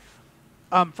civilians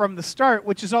from the start,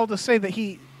 which is all to say that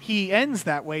he ends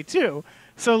that way too.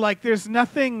 So like there's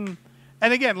nothing,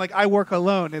 and again, like I work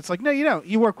alone. It's like, no, you don't.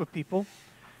 You work with people.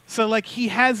 So like he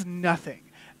has nothing.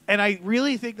 And I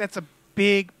really think that's a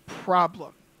big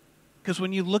problem. Because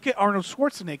when you look at Arnold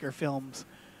Schwarzenegger films,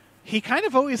 he kind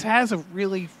of always has a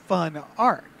really fun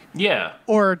arc. Yeah.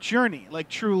 Or a journey, like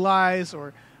True Lies,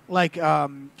 or like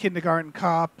Kindergarten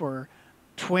Cop, or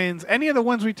Twins. Any of the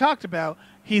ones we talked about,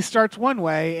 he starts one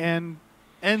way and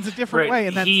ends a different way.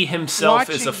 And then he himself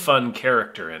is a fun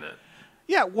character in it.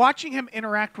 Yeah, watching him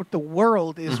interact with the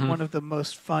world is one of the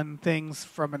most fun things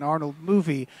from an Arnold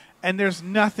movie, and there's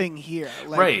nothing here.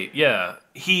 Like, right, yeah.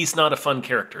 He's not a fun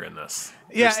character in this.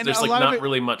 Yeah, there's like not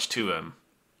really much to him.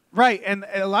 Right, and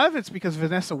a lot of it's because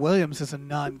Vanessa Williams is a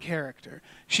non-character.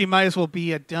 She might as well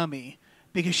be a dummy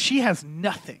because she has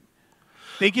nothing.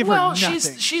 They give her nothing.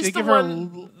 She's the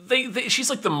one. She's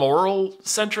like the moral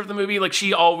center of the movie. Like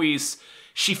she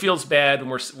feels bad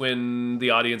when the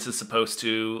audience is supposed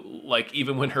to. Like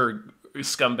even when her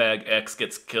scumbag ex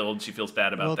gets killed, she feels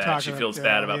bad about that. She feels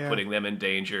bad about putting them in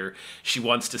danger. She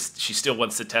still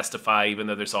wants to testify even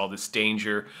though there's all this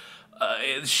danger.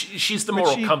 She's the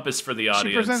moral compass for the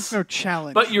audience. She presents no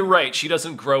challenge. But you're right. She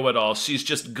doesn't grow at all. She's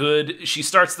just good. She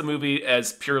starts the movie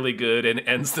as purely good and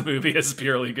ends the movie as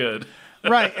purely good.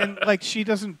 Right, and like she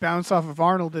doesn't bounce off of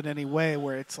Arnold in any way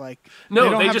where it's like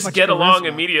no, they just get along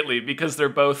immediately because they're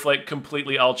both like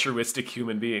completely altruistic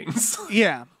human beings.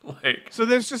 Yeah, like so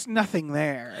there's just nothing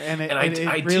there, and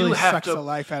it really sucks the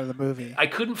life out of the movie. I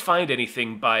couldn't find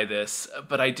anything by this,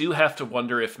 but I do have to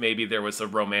wonder if maybe there was a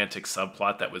romantic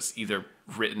subplot that was either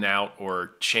written out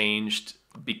or changed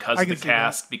because of the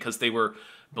cast, because they were,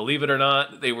 believe it or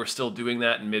not, they were still doing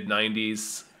that in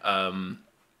mid-90s.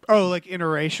 Oh, like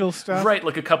interracial stuff? Right,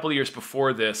 like a couple of years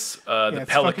before this, the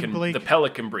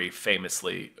Pelican Brief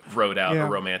famously wrote out a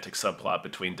romantic subplot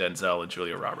between Denzel and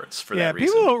Julia Roberts for that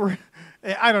reason.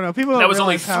 I don't know. People don't that was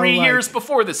only realize 3 years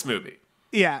before this movie.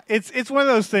 Yeah, it's one of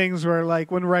those things where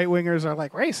like when right-wingers are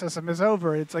like, racism is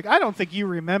over, it's like, I don't think you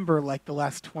remember like the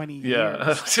last 20 years.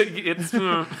 Yeah, it's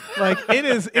like it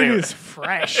is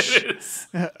fresh. It is.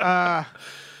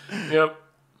 Yep.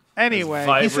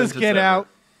 Anyway, he says get out.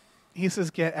 He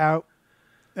says, get out.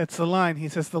 That's the line. He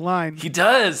says the line. He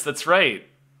does. That's right.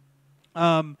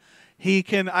 He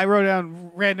can, I wrote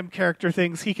down random character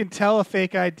things. He can tell a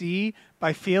fake ID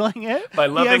by feeling it. By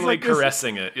lovingly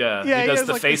caressing it. Yeah. He does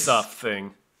the face-off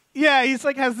thing. Yeah, he's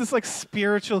like, has this like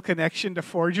spiritual connection to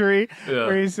forgery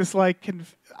where he's just like,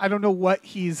 I don't know what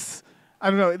he's,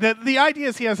 I don't know. The idea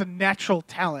is he has a natural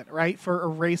talent, right? For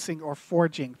erasing or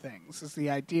forging things is the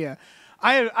idea.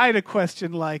 I had a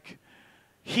question like,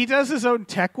 he does his own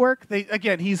tech work.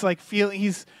 He's like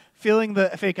feeling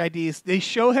the fake IDs. They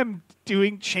show him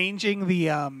changing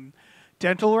the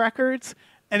dental records,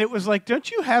 and it was like,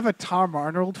 don't you have a Tom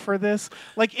Arnold for this?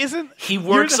 Like, he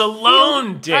works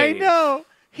alone, Dave? I know.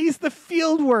 He's the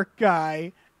field work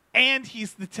guy, and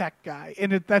he's the tech guy,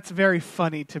 and that's very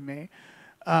funny to me,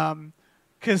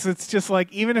 because it's just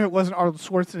like, even if it wasn't Arnold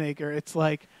Schwarzenegger, it's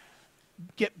like,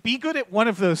 be good at one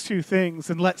of those two things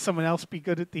and let someone else be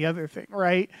good at the other thing,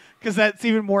 right? Because that's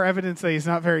even more evidence that he's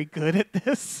not very good at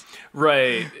this.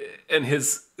 Right. And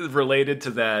related to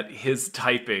that, his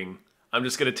typing, I'm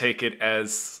just going to take it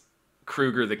as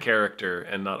Kruger the character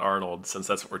and not Arnold, since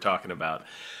that's what we're talking about.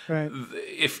 Right.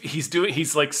 If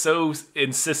he's like so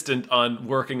insistent on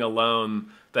working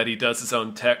alone that he does his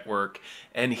own tech work,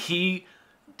 and he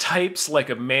types like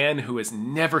a man who has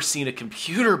never seen a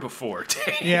computer before,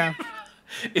 Dave. Yeah.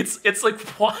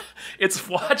 it's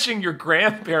watching your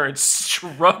grandparents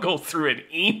struggle through an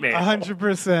email.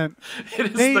 100%.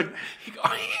 It is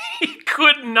he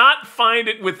could not find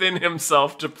it within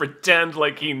himself to pretend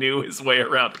like he knew his way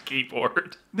around a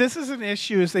keyboard. This is an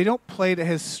issue, is they don't play to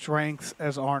his strengths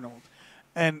as Arnold.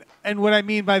 And what I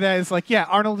mean by that is, like, yeah,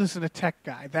 Arnold isn't a tech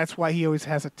guy. That's why he always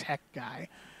has a tech guy.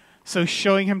 So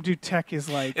showing him do tech is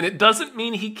like... And it doesn't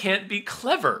mean he can't be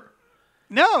clever.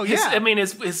 No, yeah. I mean,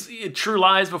 his True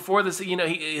Lies before this, you know,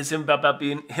 is him about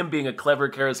being a clever,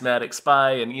 charismatic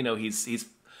spy, and you know, it's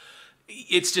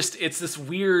this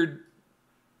weird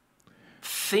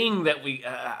thing that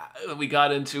we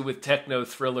got into with techno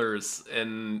thrillers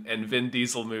and Vin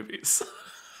Diesel movies.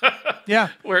 Yeah,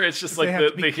 where it's just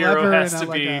like the hero has to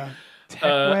be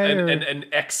an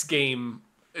X game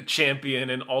champion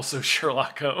and also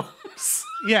Sherlock Holmes.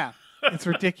 Yeah, it's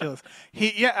ridiculous.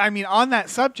 I mean, on that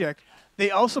subject,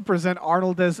 they also present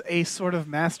Arnold as a sort of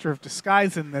master of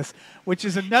disguise in this, which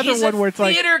is another one where it's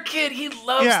like... He's a theater kid. He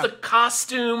loves the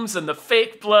costumes and the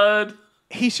fake blood.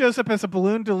 He shows up as a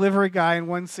balloon delivery guy in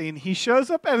one scene. He shows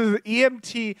up as an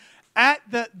EMT at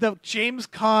the James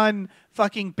Caan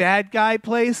fucking bad guy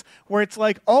place, where it's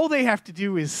like all they have to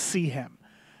do is see him.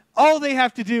 All they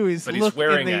have to do is But look he's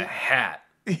wearing a hat,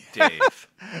 Dave.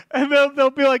 And they'll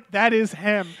be like, that is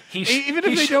him. Even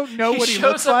if they don't know what he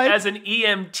looks like. He shows up as an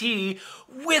EMT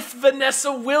with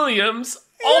Vanessa Williams,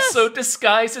 also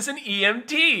disguised as an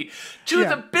EMT, to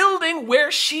the building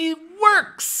where she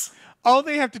works. All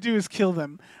they have to do is kill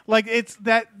them. Like, it's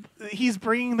that he's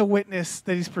bringing the witness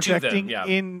that he's protecting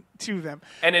into them.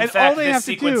 And in fact, this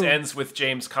sequence ends with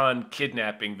James Caan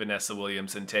kidnapping Vanessa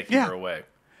Williams and taking her away.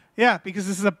 Yeah, because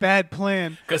this is a bad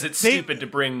plan. Because it's stupid to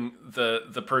bring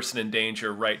the person in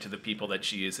danger right to the people that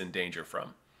she is in danger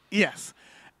from. Yes.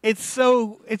 It's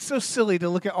so silly to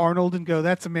look at Arnold and go,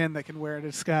 that's a man that can wear a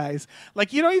disguise.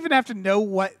 Like, you don't even have to know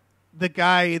what the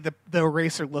guy, the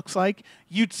eraser looks like.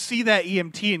 You'd see that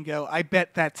EMT and go, I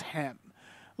bet that's him.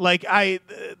 Like,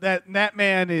 that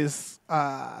man is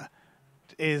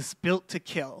built to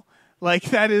kill. Like,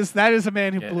 that is a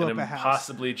man who blew up a house. An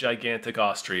impossibly gigantic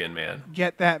Austrian man.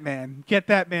 Get that man. Get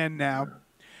that man now.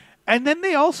 And then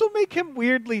they also make him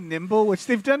weirdly nimble, which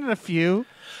they've done in a few.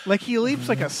 Like, he leaps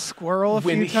like a squirrel a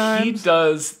few times. When he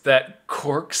does that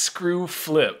corkscrew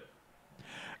flip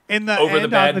over the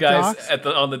bad guys docks?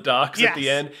 on the docks at the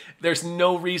end, there's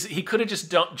no reason. He could have just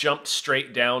jumped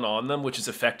straight down on them, which is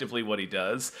effectively what he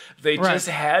does. They just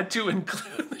had to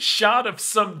include the shot of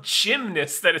some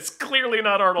gymnast that is clearly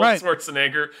not Arnold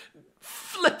Schwarzenegger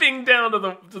flipping down to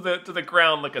the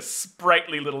ground like a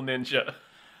sprightly little ninja.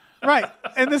 Right.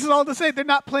 And this is all to say they're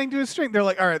not playing to his strength. They're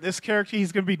like, all right, this character,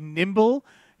 he's going to be nimble.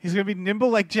 He's going to be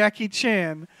nimble like Jackie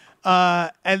Chan.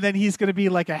 And then he's going to be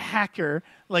like a hacker,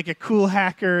 like a cool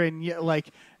hacker, and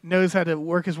like knows how to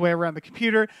work his way around the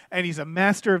computer. And he's a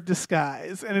master of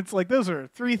disguise. And it's like, those are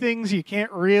three things you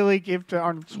can't really give to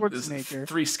Arnold Schwarzenegger. There's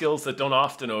three skills that don't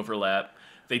often overlap.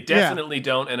 They definitely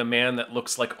don't in a man that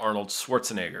looks like Arnold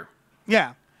Schwarzenegger.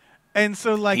 Yeah. And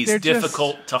so, like, he's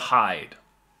difficult to hide.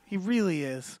 He really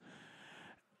is.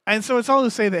 And so it's all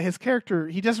to say that his character,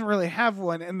 he doesn't really have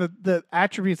one, and the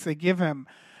attributes they give him,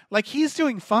 like, he's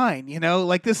doing fine, you know?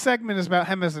 Like, this segment is about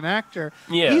him as an actor.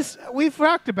 Yeah. We've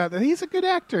talked about that. He's a good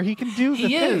actor. He can do the things.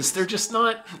 He is. They're just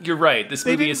not... You're right. This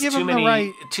movie has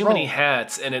too many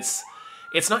hats, and it's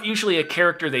not usually a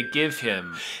character they give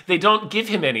him. They don't give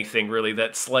him anything, really,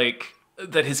 that's like...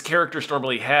 that his characters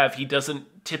normally have. He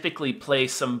doesn't typically play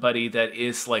somebody that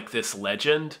is like this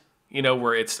legend. You know,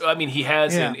 where it's, I mean, he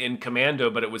has in Commando,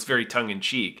 but it was very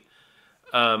tongue-in-cheek.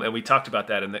 And we talked about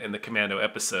that in the Commando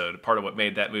episode. Part of what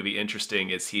made that movie interesting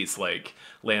is he's, like,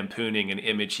 lampooning an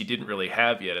image he didn't really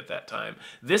have yet at that time.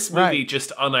 This movie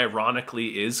just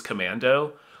unironically is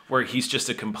Commando, where he's just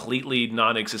a completely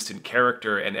non-existent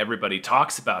character, and everybody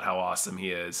talks about how awesome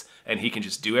he is, and he can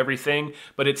just do everything.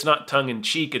 But it's not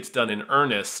tongue-in-cheek, it's done in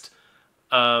earnest.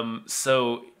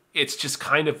 So it's just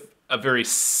kind of a very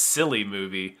silly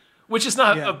movie. Which is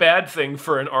not a bad thing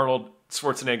for an Arnold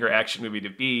Schwarzenegger action movie to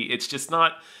be. It's just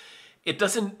not. It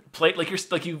doesn't play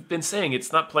like you've been saying.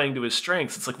 It's not playing to his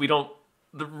strengths. It's like we don't.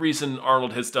 The reason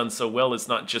Arnold has done so well is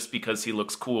not just because he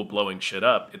looks cool blowing shit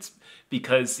up. It's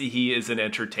because he is an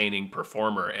entertaining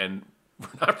performer, and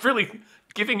we're not really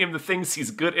giving him the things he's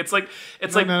good. It's like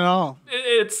Not at all.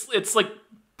 It's like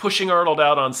pushing Arnold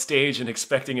out on stage and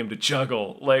expecting him to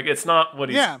juggle. Like, it's not what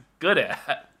he's good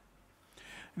at.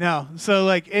 No, so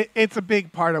like it's a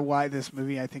big part of why this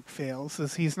movie I think fails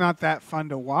is he's not that fun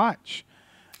to watch.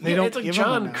 They don't. It's like give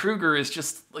John him Kruger is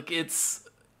just like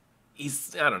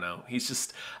I don't know. He's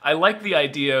just, I like the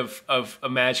idea of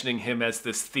imagining him as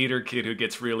this theater kid who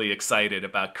gets really excited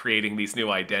about creating these new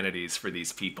identities for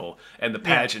these people and the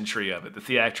pageantry of it, the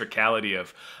theatricality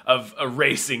of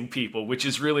erasing people, which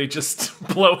is really just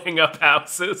blowing up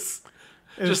houses.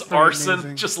 Just arson,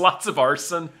 amazing. just lots of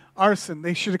arson. Arson.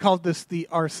 They should have called this the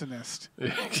Arsonist.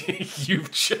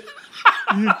 You've just,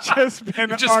 You've just been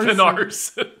been arson.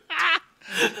 arson.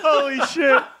 Holy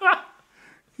shit.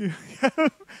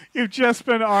 You've just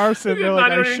been arson. They're like,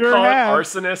 Not I even sure call have. it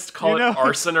arsonist, call You it know?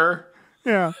 arsoner.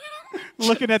 Yeah.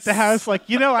 Looking at the house like,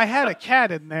 I had a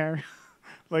cat in there.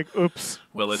 Like, oops.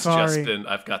 Well, it's sorry. just been,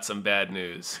 I've got some bad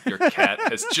news. Your cat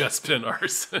has just been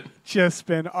arson. Just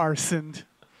been arsoned.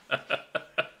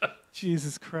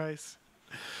 Jesus Christ.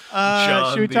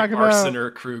 John should we the talk about...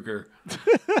 Arsoner Kruger.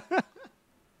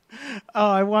 Oh,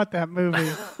 I want that movie.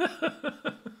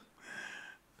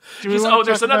 There's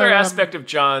another aspect of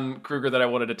John Kruger that I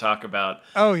wanted to talk about.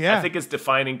 Oh, yeah. I think his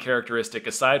defining characteristic,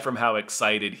 aside from how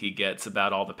excited he gets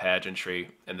about all the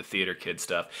pageantry and the theater kid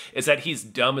stuff, is that he's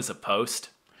dumb as a post.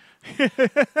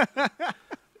 The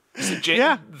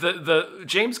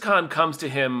James Caan comes to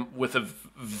him with a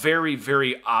very,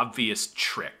 very obvious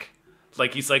trick.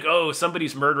 Like, he's like, oh,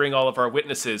 somebody's murdering all of our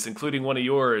witnesses, including one of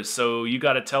yours, so you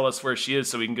got to tell us where she is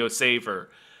so we can go save her.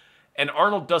 And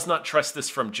Arnold does not trust this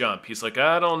from jump. He's like,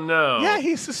 I don't know. Yeah,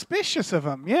 he's suspicious of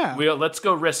him. Yeah. Let's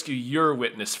go rescue your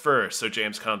witness first. So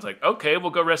James Caan's like, okay,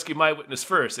 we'll go rescue my witness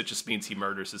first. It just means he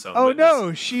murders his own witness.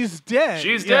 No, she's dead.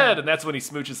 She's dead, and that's when he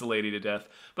smooches the lady to death.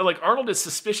 But like Arnold is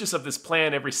suspicious of this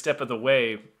plan every step of the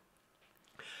way.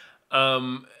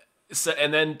 And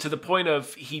then to the point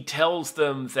of he tells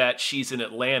them that she's in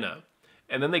Atlanta.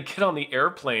 And then they get on the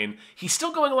airplane. He's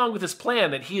still going along with his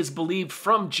plan that he has believed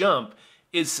from jump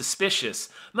is suspicious,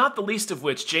 not the least of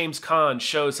which James Caan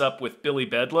shows up with Billy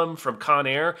Bedlam from Con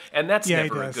Air, and that's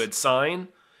never a good sign.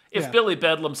 If Billy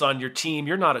Bedlam's on your team,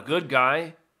 you're not a good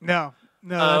guy. No,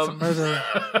 that's a murderer.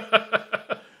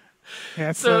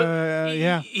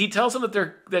 He tells them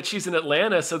that she's in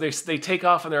Atlanta, so they take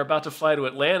off and they're about to fly to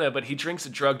Atlanta, but he drinks a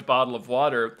drugged bottle of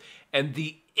water, and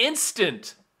the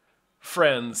instant,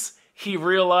 friends, he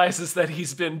realizes that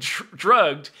he's been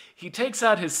drugged, he takes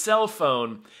out his cell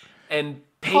phone and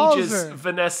pages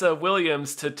Vanessa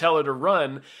Williams to tell her to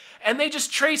run, and they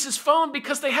just trace his phone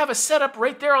because they have a setup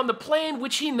right there on the plane,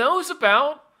 which he knows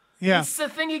about. Yeah. It's the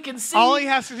thing he can see. All he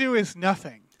has to do is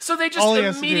nothing. So they just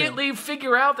immediately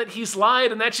figure out that he's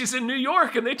lied and that she's in New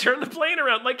York, and they turn the plane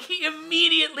around. Like, he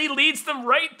immediately leads them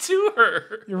right to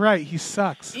her. You're right, he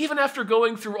sucks. Even after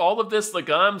going through all of this,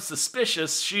 like, I'm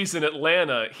suspicious she's in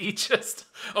Atlanta, he just,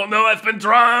 oh no, I've been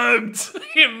drugged.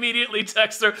 He immediately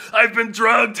texts her, I've been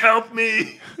drugged, help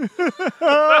me.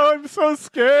 Oh, I'm so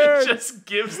scared. He just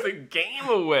gives the game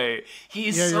away.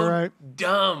 He's so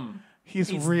dumb.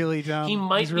 He's really dumb. He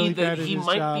might He's really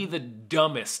be the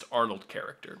dumbest Arnold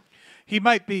character. He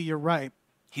might be, you're right.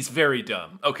 He's very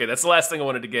dumb. Okay, that's the last thing I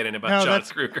wanted to get in about John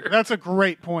Kruger. That's a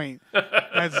great point.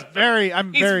 I'm very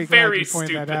glad you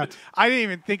pointed that out. I didn't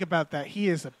even think about that. He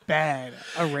is a bad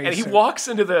eraser. And he walks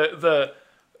into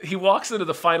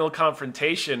the final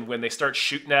confrontation when they start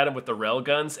shooting at him with the rail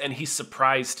guns, and he's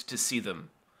surprised to see them.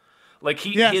 Like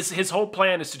his whole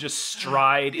plan is to just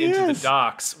stride into the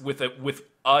docks with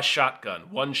a shotgun,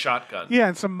 one shotgun. Yeah,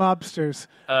 and some mobsters.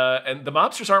 And the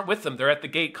mobsters aren't with them. They're at the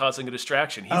gate causing a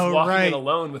distraction. He's walking in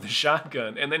alone with a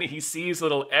shotgun. And then he sees a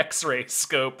little X-ray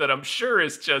scope that I'm sure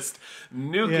is just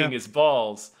nuking his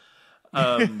balls.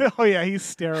 He's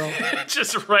sterile.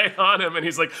 Just right on him. And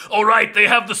he's like, all right, they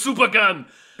have the super gun.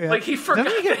 Yeah. Like, he forgot.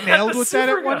 Doesn't he get nailed with that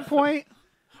at one point?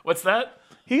 What's that?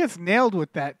 He gets nailed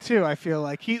with that too. I feel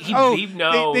like he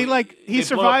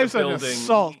survives an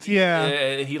assault.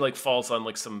 Yeah, he like falls on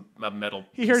like some metal.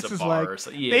 He hurts his leg.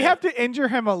 They have to injure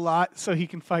him a lot so he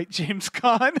can fight James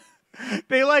Caan.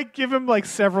 They like give him like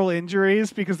several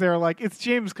injuries because they're like, it's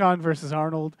James Caan versus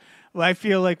Arnold. Well, I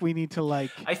feel like we need to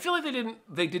like. I feel like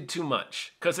they did too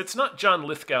much because it's not John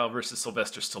Lithgow versus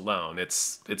Sylvester Stallone.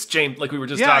 It's James, like we were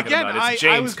just talking about. It's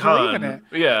James Caan.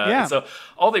 Yeah. So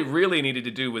all they really needed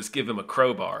to do was give him a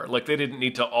crowbar. Like, they didn't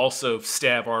need to also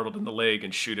stab Arnold in the leg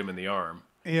and shoot him in the arm.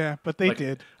 Yeah, but they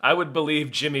did. I would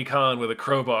believe Jimmy Caan with a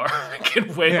crowbar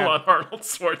can wail on Arnold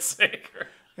Schwarzenegger.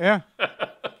 Yeah.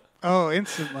 Oh,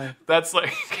 instantly. That's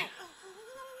like.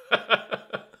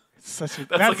 That's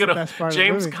like the best part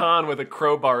James of the movie. Caan with a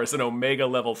crowbar is an Omega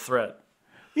level threat.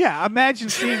 Yeah, imagine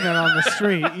seeing that on the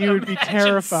street. You would be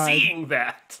terrified. Seeing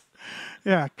that.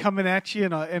 Yeah, coming at you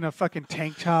in a fucking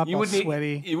tank top, all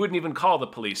sweaty. You wouldn't even call the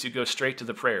police. You'd go straight to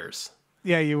the prayers.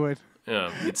 Yeah, you would.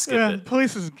 You'd skip Yeah, it.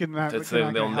 police isn't getting that. That's They're it.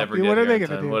 not They'll gonna never help you. get What are here they in going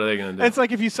to time. do? What are they gonna do? It's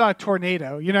like if you saw a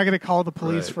tornado, you're not going to call the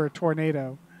police Right. for a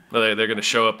tornado. Well, they're going to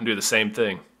show up and do the same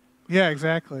thing. Yeah,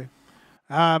 exactly.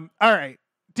 All right.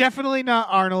 Definitely not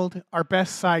Arnold, our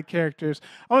best side characters.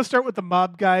 I want to start with the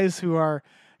mob guys who are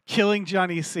killing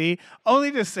Johnny C.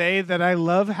 Only to say that I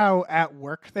love how at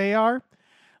work they are.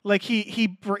 Like he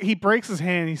breaks his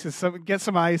hand. He says, "Get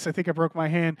some ice. I think I broke my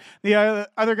hand." The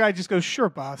other guy just goes, "Sure,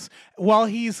 boss." While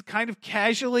he's kind of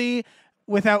casually,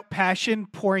 without passion,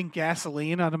 pouring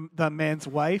gasoline on the man's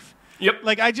wife. Yep.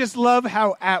 Like I just love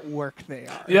how at work they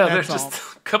are. Yeah, That's they're all.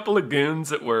 just a couple of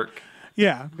goons at work.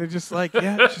 Yeah, they're just like,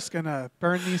 yeah, just gonna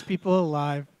burn these people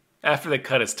alive. After they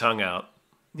cut his tongue out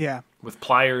Yeah, with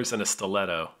pliers and a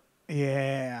stiletto.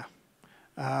 yeah.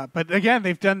 But again,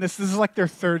 they've done this. This is like their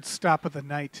third stop of the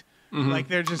night. Like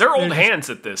they're Old just- hands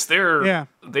at this. They are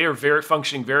very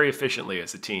functioning very efficiently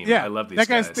as a team. Yeah, I love these that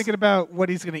guy's guys. thinking about what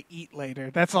he's gonna eat later.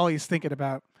 That's all he's thinking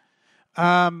about.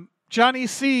 Johnny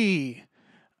C.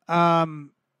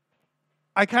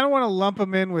 I kind of want to lump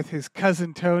him in with his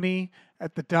cousin Tony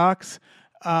at the docks,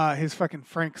 his fucking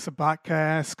Frank Sabatka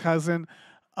ass cousin.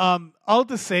 All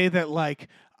to say that, like,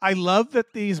 I love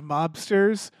that these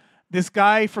mobsters, this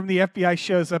guy from the FBI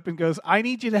shows up and goes, "I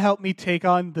need you to help me take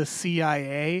on the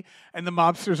CIA." And the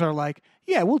mobsters are like,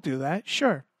 "Yeah, we'll do that.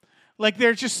 Sure." Like,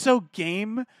 they're just so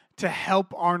game to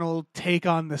help Arnold take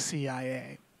on the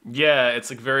CIA. Yeah, it's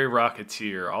like very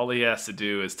Rocketeer. All he has to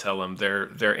do is tell them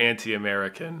they're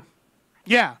anti-American.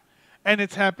 Yeah. And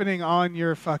it's happening on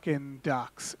your fucking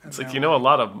docks. It's like, a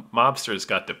lot of mobsters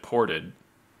got deported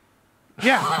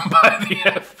Yeah. by the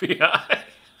FBI.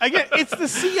 Again, it's the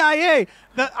CIA.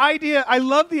 The idea, I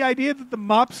love the idea that the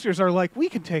mobsters are like, we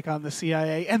can take on the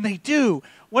CIA, and they do.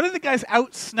 One of the guys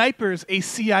out snipers a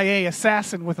CIA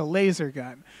assassin with a laser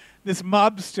gun. This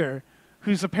mobster,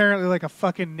 who's apparently like a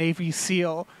fucking Navy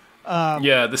SEAL.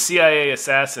 Yeah, the CIA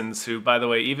assassins who, by the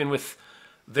way, even with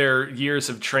their years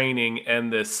of training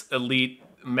and this elite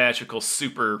magical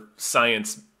super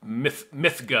science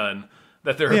myth gun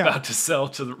that they're Yeah. about to sell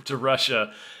to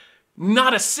Russia,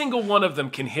 not a single one of them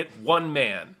can hit one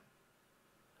man.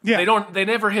 Yeah. They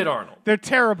never hit Arnold. They're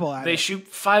terrible at They it. shoot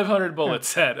 500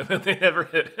 bullets at him and they never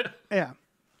hit him. Yeah.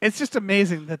 It's just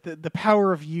amazing that the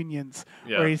power of unions,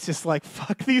 Yeah. where he's just like,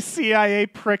 fuck these CIA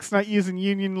pricks not using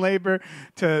union labor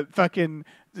to fucking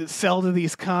sell to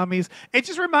these commies. It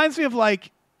just reminds me of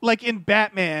like in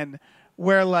Batman,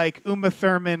 where like Uma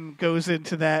Thurman goes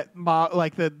into that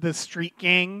like the street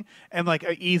gang and like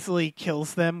easily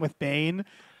kills them with Bane.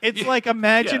 It's like,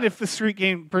 imagine Yeah. if the street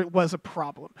gang was a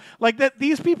problem. Like that,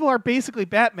 these people are basically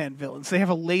Batman villains. They have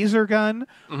a laser gun.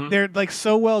 Mm-hmm. They're like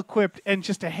so well equipped, and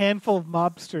just a handful of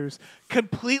mobsters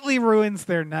completely ruins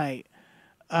their night.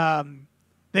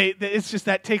 It's just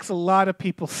that takes a lot of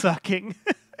people sucking,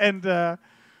 and a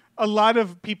lot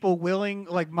of people willing,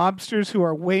 like mobsters who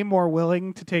are way more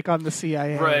willing to take on the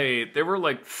CIA. Right. There were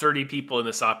like 30 people in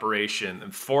this operation,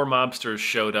 and 4 mobsters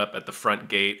showed up at the front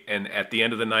gate, and at the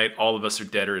end of the night, all of us are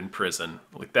dead or in prison.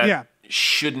 Like that Yeah.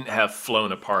 shouldn't have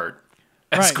flown apart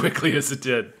as Right. quickly as it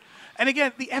did. And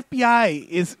again, the FBI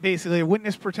is basically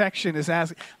witness protection is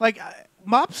asking, like,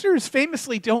 mobsters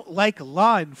famously don't like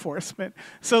law enforcement.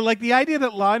 So, like, the idea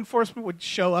that law enforcement would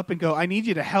show up and go, "I need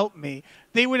you to help me,"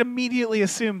 they would immediately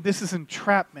assume this is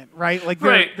entrapment, right? Like,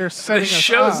 they're setting it us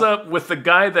shows up. up with the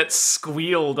guy that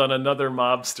squealed on another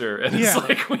mobster, and it's Yeah.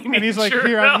 like, we need And he's like, your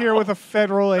 "Here, help. I'm here with a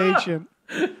federal agent.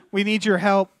 We need your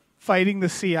help fighting the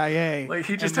CIA." Like,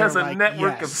 he And just they're has a like,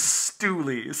 network of "Yes."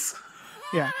 stoolies.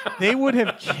 Yeah, they would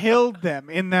have killed them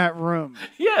in that room.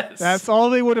 Yes. That's all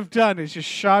they would have done is just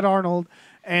shot Arnold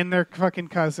and their fucking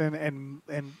cousin and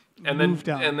moved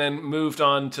on. And then moved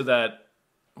on to that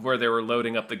where they were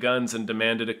loading up the guns and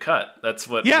demanded a cut. That's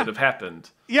what Yeah. would have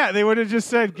happened. Yeah, they would have just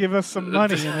said, "Give us some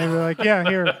money," and they were like, "Yeah,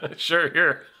 here." Sure,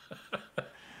 here.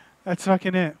 That's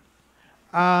fucking it.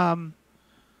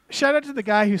 Shout out to the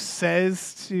guy who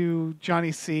says to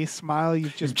Johnny C, "Smile, you've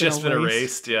You've just just been erased."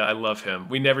 erased. Yeah, I love him.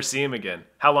 We never see him again.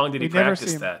 How long did he We never see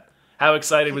practice him. that? How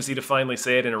excited was he to finally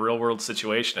say it in a real world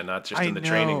situation and not just I in the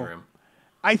training know. room?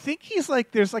 I think he's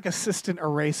like, there's like assistant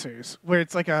erasers where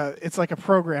it's like a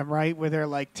program, right? Where they're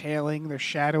like they're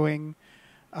shadowing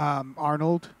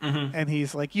Arnold, and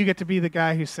he's like, "You get to be the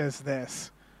guy who says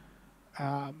this."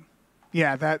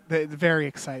 Yeah, very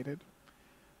excited.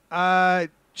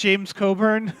 James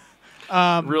Coburn.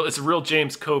 It's a real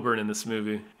James Coburn in this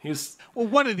movie. He's Well,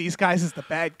 one of these guys is the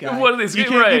bad guy. One of these you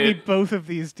guys, can't give me right. both of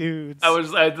these dudes.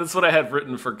 that's what I had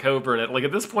written for Coburn.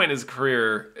 At this point in his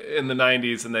career in the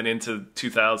 90s and then into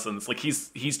 2000s, like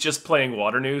he's just playing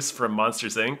Waternoose from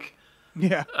Monsters Inc.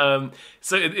 Yeah.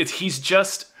 So he's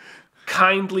just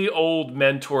kindly old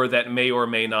mentor that may or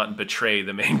may not betray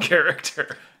the main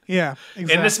character. Yeah,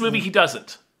 exactly. In this movie, he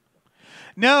doesn't.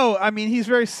 No, I mean, he's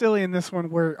very silly in this one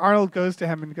where Arnold goes to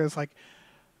him and goes like,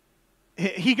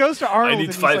 he goes to Arnold I and need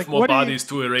he's 5 like, more "What are you-" bodies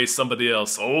to erase somebody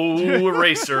else. Oh,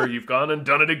 eraser, you've gone and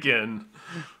done it again.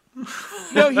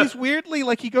 No, he's weirdly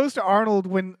like, he goes to Arnold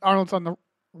when Arnold's on the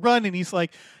run and he's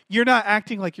like, "You're not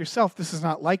acting like yourself. This is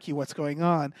not like you. What's going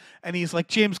on?" And he's like,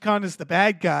 "James Caan is the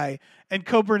bad guy." And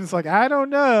Coburn is like, "I don't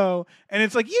know." And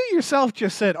it's like, you yourself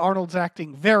just said Arnold's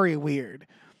acting very weird.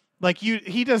 Like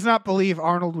he does not believe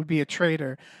Arnold would be a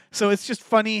traitor. So it's just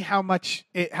funny how much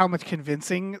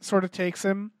convincing it sort of takes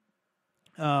him.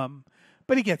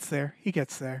 But he gets there. He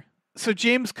gets there. So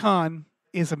James Caan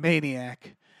is a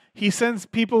maniac. He sends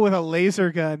people with a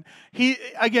laser gun.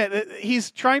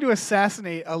 He's trying to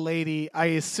assassinate a lady, I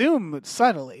assume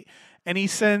subtly, and he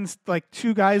sends like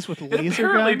 2 guys with laser guns. It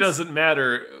apparently doesn't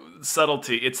matter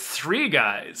subtlety. It's 3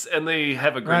 guys, and they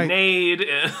have a grenade.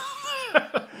 And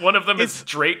one of them is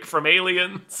Drake from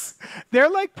Aliens. They're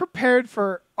like prepared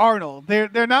for Arnold.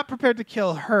 They're not prepared to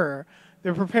kill her.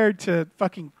 They're prepared to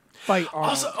fucking fight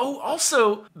Arnold.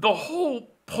 Also, the whole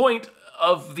point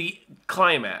of the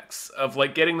climax of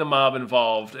like getting the mob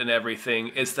involved and everything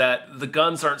is that the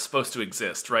guns aren't supposed to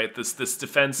exist, right? This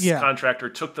defense contractor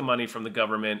took the money from the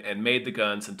government and made the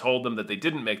guns and told them that they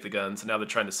didn't make the guns, and now they're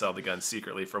trying to sell the guns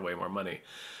secretly for way more money.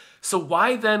 So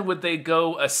why then would they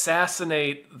go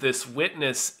assassinate this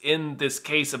witness in this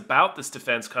case about this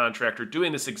defense contractor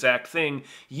doing this exact thing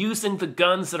using the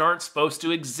guns that aren't supposed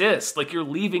to exist? Like, you're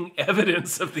leaving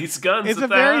evidence of these guns It's at a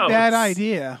the very house. bad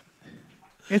idea.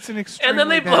 It's an extremely And then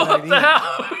they blow up the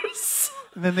house.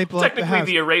 And then they blow up the Technically, house.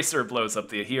 the eraser blows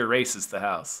up he erases the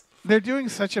house. They're doing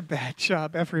such a bad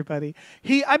job, everybody.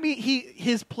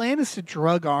 His plan is to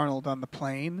drug Arnold on the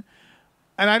plane.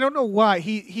 And I don't know why.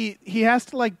 He has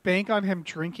to like bank on him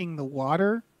drinking the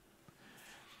water.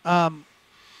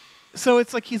 So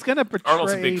it's like he's gonna betray.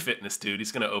 Arnold's a big fitness dude.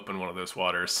 He's gonna open one of those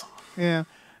waters. Yeah.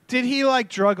 Did he like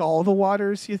drug all the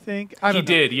waters, you think? I don't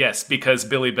know. He did, yes, because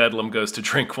Billy Bedlam goes to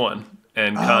drink one.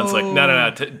 And Khan's like,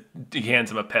 no. He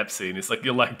hands him a Pepsi, and he's like,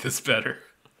 you'll like this better.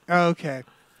 Okay.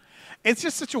 It's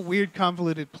just such a weird,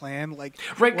 convoluted plan. Like,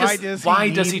 right, why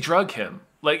does he drug him?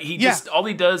 Like, all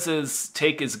he does is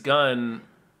take his gun.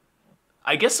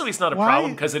 I guess so he's not a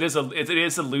problem, because it is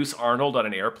a loose Arnold on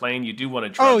an airplane. You do want to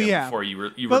drug him before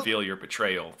you reveal your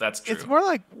betrayal. That's true. It's more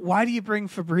like, why do you bring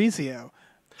Fabrizio?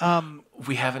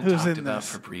 We haven't talked about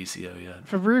Fabrizio yet.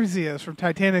 Fabrizio's from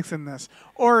Titanic's in this.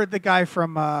 Or the guy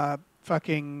from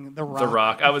fucking The Rock. The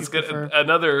Rock. I was good.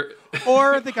 Another.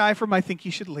 Or the guy from I Think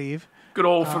You Should Leave. Good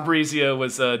old Fabrizio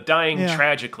was dying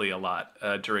tragically a lot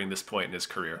during this point in his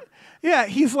career. Yeah,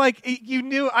 he's like,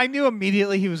 I knew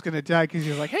immediately he was going to die because he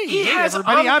was like, hey, he has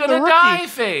everybody, I'm gonna the rookie. die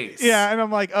face. Yeah, and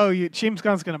I'm like, oh, James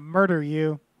Gunn's going to murder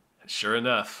you. Sure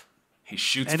enough, he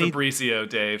shoots Fabrizio,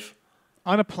 Dave.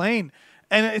 On a plane.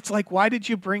 And it's like, why did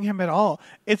you bring him at all?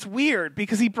 It's weird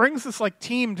because he brings this like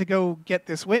team to go get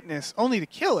this witness only to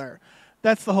kill her.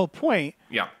 That's the whole point.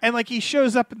 Yeah. And like he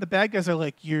shows up and the bad guys are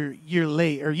like, you're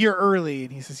late or you're early.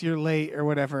 And he says, you're late or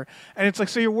whatever. And it's like,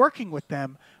 so you're working with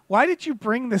them. Why did you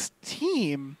bring this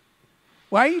team?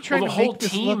 Why are you trying to make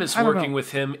this the whole team look, is working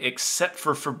with him except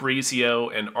for Fabrizio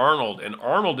and Arnold. And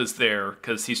Arnold is there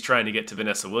because he's trying to get to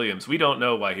Vanessa Williams. We don't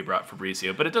know why he brought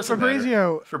Fabrizio, but it doesn't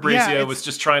matter. Fabrizio was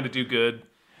just trying to do good.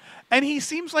 And he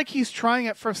seems like he's trying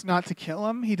at first not to kill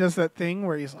him. He does that thing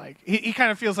where he's like, he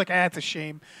kind of feels like, it's a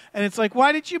shame. And it's like,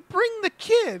 why did you bring the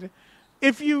kid?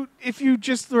 If you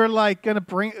just were like going to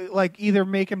bring, like either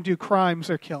make him do crimes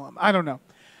or kill him. I don't know.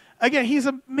 Again, he's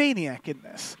a maniac in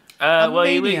this.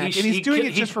 Maniac, and he's doing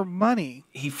it just for money.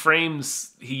 He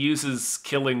uses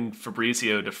killing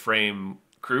Fabrizio to frame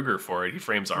Kruger for it. He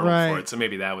frames Arnold for it. So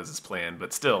maybe that was his plan,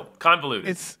 but still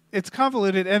convoluted. It's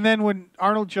convoluted. And then when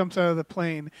Arnold jumps out of the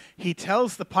plane, he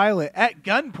tells the pilot at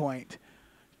gunpoint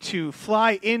to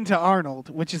fly into Arnold,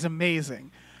 which is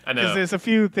amazing. I know. Because there's a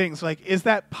few things like, is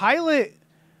that pilot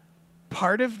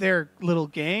part of their little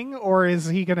gang, or is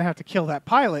he going to have to kill that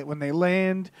pilot when they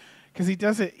land? Because he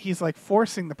does it, he's like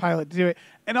forcing the pilot to do it.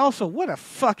 And also, what a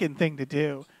fucking thing to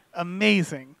do.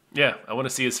 Amazing. Yeah, I want to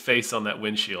see his face on that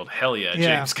windshield. Hell yeah,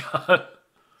 James Caan.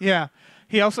 Yeah.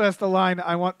 He also has the line,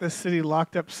 I want this city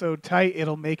locked up so tight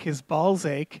it'll make his balls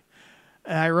ache.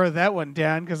 And I wrote that one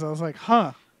down because I was like,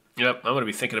 huh. Yep, I'm going to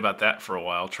be thinking about that for a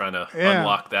while, trying to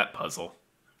unlock that puzzle.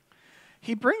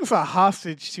 He brings a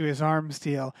hostage to his arms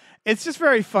deal. It's just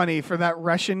very funny for that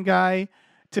Russian guy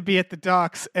to be at the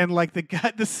docks and like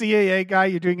the CIA guy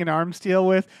you're doing an arms deal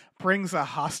with brings a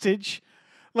hostage.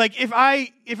 Like if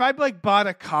I like bought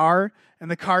a car and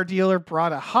the car dealer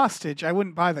brought a hostage, I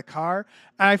wouldn't buy the car.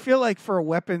 And I feel like for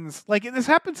weapons, like this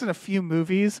happens in a few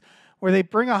movies where they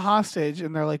bring a hostage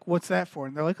and they're like, "What's that for?"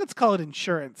 And they're like, "Let's call it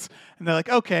insurance." And they're like,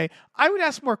 "Okay." I would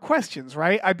ask more questions,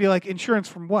 right? I'd be like, "Insurance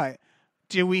from what?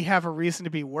 Do we have a reason to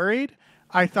be worried?"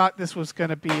 I thought this was going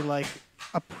to be like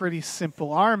a pretty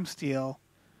simple arms deal.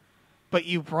 But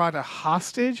you brought a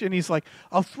hostage, and he's like,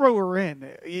 "I'll throw her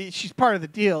in. She's part of the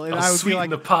deal." And I would be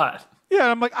like, the pot. "Yeah."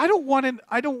 And I'm like, "I don't want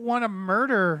to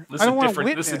murder. I don't want to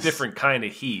witness." This is a different kind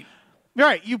of heat.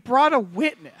 Right? You brought a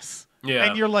witness, Yeah.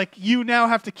 and you're like, "You now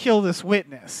have to kill this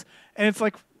witness," and it's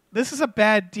like, this is a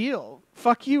bad deal.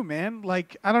 Fuck you, man.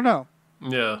 Like, I don't know.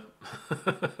 Yeah.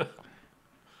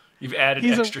 You've added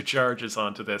extra charges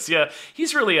onto this. Yeah,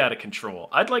 he's really out of control.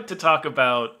 I'd like to talk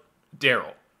about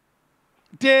Daryl.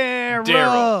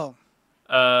 Daryl.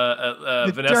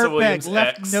 The Vanessa Williams'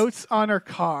 left ex. notes on her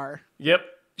car. Yep,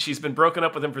 she's been broken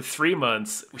up with him for 3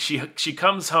 months. She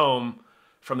comes home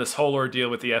from this whole ordeal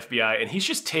with the FBI, and he's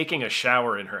just taking a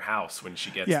shower in her house when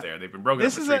she gets there. They've been broken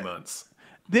up for 3 months.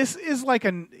 This is like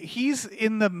he's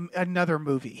in another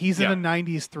movie. He's in a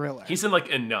 90s thriller. He's in like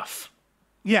Enough.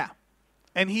 Yeah.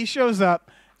 And he shows up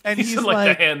and he's in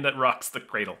like the hand that rocks the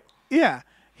cradle. Yeah.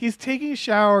 He's taking a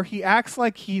shower. He acts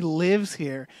like he lives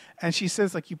here. And she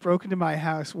says, like, "You broke into my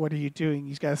house. What are you doing?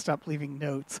 You got to stop leaving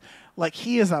notes." Like,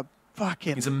 he is a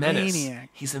fucking He's a menace. maniac.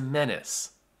 He's a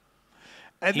menace.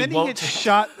 And then he gets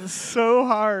shot so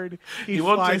hard, he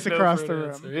flies across the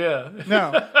room. Yeah.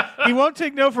 No. He won't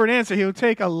take no for an answer. He'll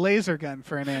take a laser gun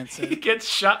for an answer. He gets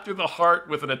shot through the heart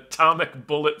with an atomic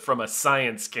bullet from a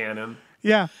science cannon.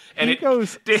 Yeah. And he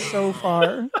goes so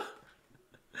far.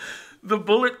 The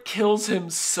bullet kills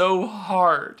him so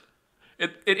hard.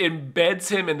 It embeds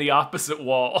him in the opposite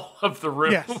wall of the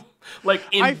room. Yes. Like,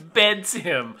 embeds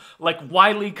him like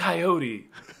Wile E. Coyote.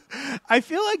 I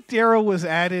feel like Daryl was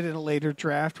added in a later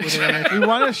draft. Where they're like, we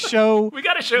want to show... We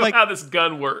got to show like, how this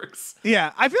gun works.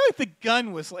 Yeah, I feel like the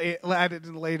gun was added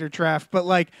in a later draft, but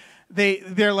like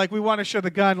they're like, we want to show the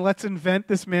gun. Let's invent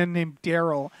this man named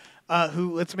Daryl,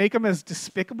 let's make him as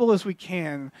despicable as we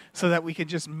can so that we can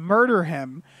just murder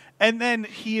him. And then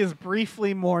he is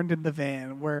briefly mourned in the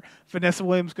van, where Vanessa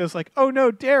Williams goes like, "Oh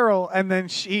no, Daryl," and then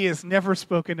she is never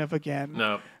spoken of again.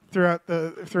 No. Throughout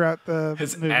the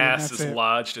his movie, ass is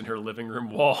lodged in her living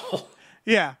room wall.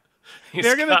 Yeah,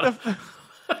 They're gonna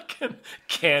fucking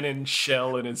cannon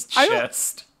shell in his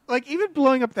chest. Like, even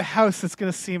blowing up the house, it's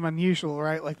going to seem unusual,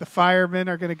 right? Like, the firemen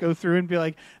are going to go through and be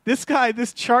like, this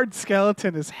charred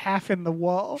skeleton is half in the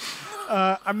wall.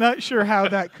 I'm not sure how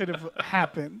that could have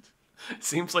happened.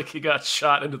 Seems like he got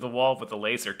shot into the wall with a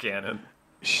laser cannon.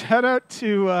 Shout out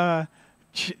to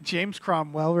James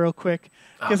Cromwell real quick,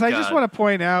 because I just want to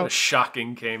point out... What a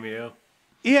shocking cameo.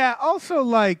 Yeah, also,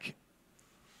 like,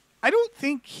 I don't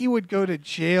think he would go to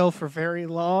jail for very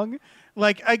long.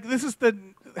 Like, this is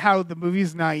how the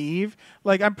movie's naive.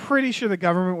 Like, I'm pretty sure the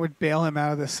government would bail him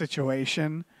out of this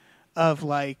situation of,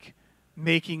 like,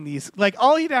 making these... Like,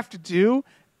 all he'd have to do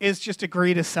is just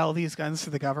agree to sell these guns to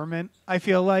the government, I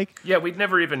feel like. Yeah, we'd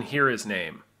never even hear his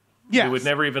name. Yeah. We would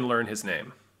never even learn his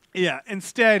name. Yeah,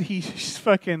 instead, he just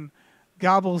fucking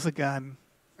gobbles a gun.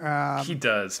 He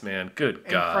does, man. Good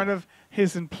God. In front of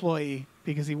his employee,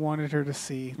 because he wanted her to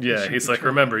see. Yeah, he's like,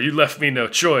 remember, you left me no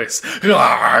choice.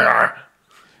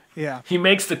 Yeah. He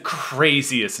makes the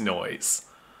craziest noise.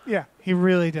 Yeah, he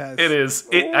really does. It is.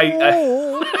 It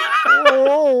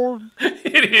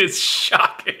is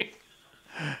shocking.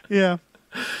 Yeah.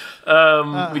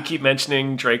 We keep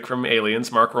mentioning Drake from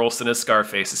Aliens. Mark Rolston as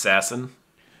Scarface assassin.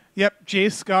 Yep, Jay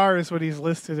Scar is what he's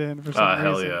listed in for some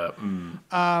reason. Hell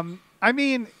yeah. I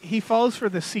mean, he falls for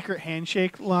the secret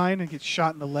handshake line and gets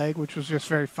shot in the leg, which was just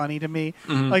very funny to me.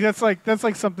 Mm-hmm. That's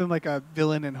like something like a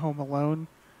villain in Home Alone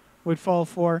would fall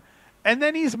for. And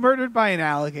then he's murdered by an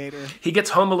alligator. He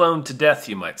gets Home Alone to death,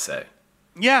 you might say.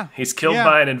 Yeah. He's killed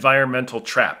by an environmental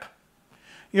trap.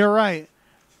 You're right.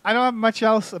 I don't have much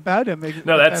else about him.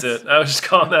 No, that's it. I was just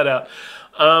calling that out.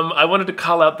 I wanted to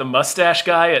call out the mustache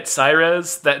guy at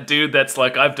Cyrez. That dude that's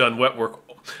like, I've done wet work.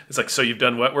 It's like, so you've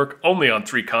done wet work? Only on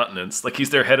 3 continents. Like, he's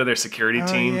their head of their security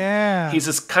team. Yeah. He's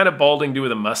this kind of balding dude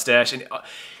with a mustache. And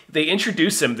they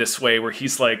introduce him this way where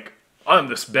he's like, I'm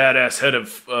this badass head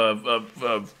of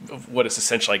what is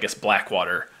essentially, I guess,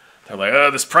 Blackwater. They're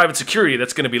like, this private security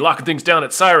that's going to be locking things down at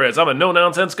Cyrez. I'm a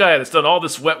no-nonsense guy that's done all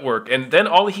this wet work. And then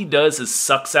all he does is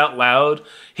sucks out loud.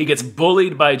 He gets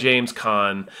bullied by James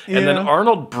Caan. And then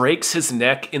Arnold breaks his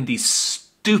neck in the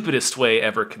stupidest way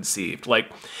ever conceived.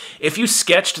 Like, if you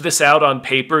sketched this out on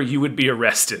paper, you would be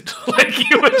arrested. Like,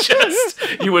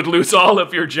 you would lose all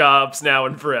of your jobs now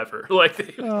and forever.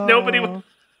 Like, nobody would,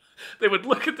 they would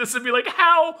look at this and be like,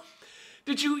 how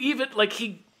did you even, like,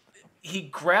 he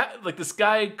like, this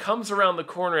guy comes around the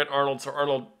corner at Arnold, so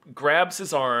Arnold grabs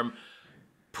his arm,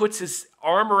 puts his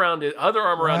arm around his other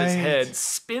arm around his head,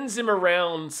 spins him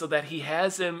around so that he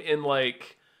has him in,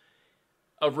 like,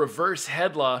 a reverse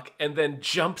headlock, and then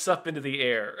jumps up into the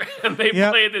air. And they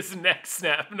play this neck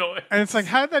snap noise. And it's like,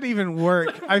 how did that even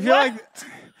work? I feel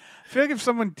like if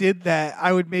someone did that,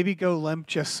 I would maybe go limp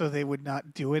just so they would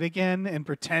not do it again and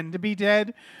pretend to be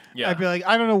dead. Yeah. I'd be like,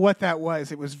 I don't know what that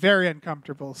was. It was very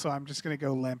uncomfortable, so I'm just going to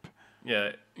go limp.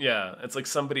 Yeah. It's like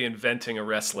somebody inventing a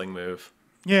wrestling move.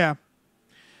 Yeah.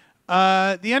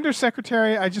 The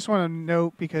undersecretary, I just want to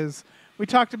note, because we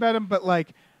talked about him, but like,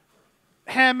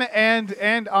 him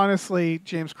and honestly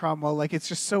James Cromwell, like, it's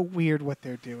just so weird what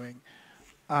they're doing.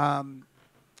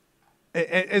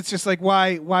 It's just like,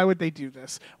 why would they do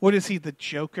this? What is he, the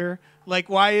Joker? Like,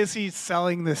 why is he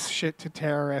selling this shit to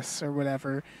terrorists or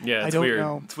whatever? Yeah, I don't weird.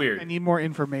 know. It's weird. I need more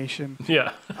information.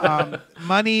 Yeah.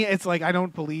 Money, it's like, I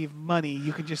don't believe money.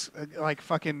 You could just like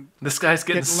fucking. This guy's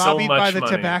getting get so lobbied much by the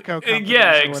money. tobacco companies.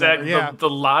 Yeah, exactly. Yeah. The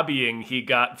lobbying he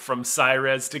got from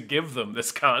Cyrez to give them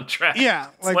this contract. Yeah,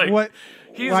 It's like what?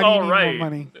 He's why do you all need right. more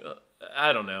money?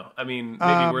 I don't know. I mean,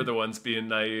 maybe we're the ones being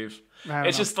naive.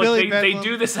 It's just Billy like they Bedlam.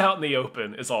 do this out in the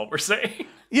open, is all we're saying.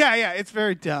 Yeah, it's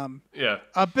very dumb. Yeah.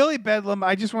 Billy Bedlam,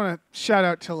 I just want to shout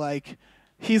out to, like,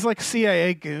 he's like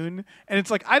CIA goon, and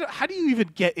it's like, how do you even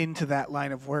get into that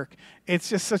line of work? It's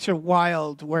just such a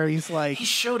wild, where he's like, he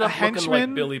showed up looking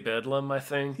like Billy Bedlam, I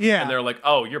think. Yeah. And they're like,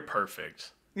 oh, you're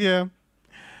perfect. Yeah.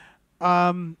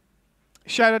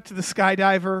 Shout out to the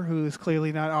skydiver, who is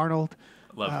clearly not Arnold.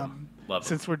 Love him.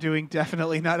 Since we're doing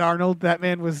Definitely Not Arnold, that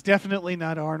man was definitely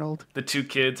not Arnold. The two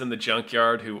kids in the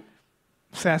junkyard who...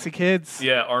 Sassy kids.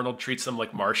 Yeah, Arnold treats them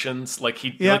like Martians. Like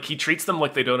he treats them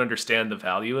like they don't understand the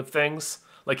value of things.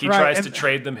 Like he tries to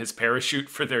trade them his parachute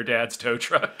for their dad's tow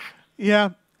truck.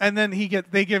 Yeah, and then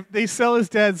they sell his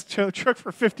dad's tow truck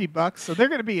for $50, so they're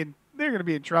gonna be in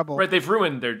trouble. Right, they've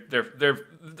ruined their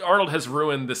Arnold has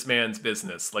ruined this man's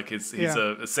business. Like he's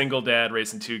a single dad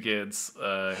raising two kids.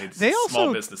 He's a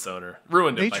small business owner.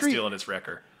 Ruined it by stealing his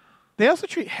wrecker. They also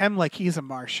treat him like he's a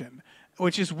Martian,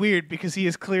 which is weird because he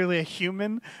is clearly a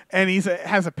human and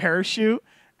has a parachute,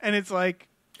 and it's like,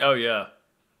 oh yeah,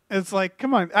 it's like,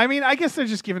 come on. I mean, I guess they're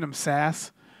just giving him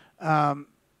sass.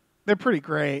 They're pretty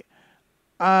great.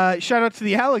 Shout out to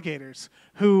the alligators,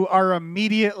 who are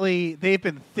they've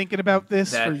been thinking about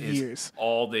this for years.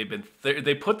 All they've been,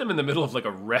 they put them in the middle of like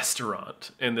a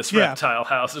restaurant in this reptile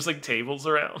house. There's like tables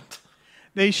around.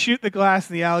 They shoot the glass,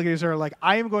 and the alligators are like,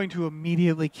 I am going to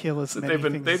immediately kill as many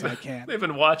things as I can. They've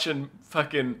been watching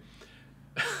fucking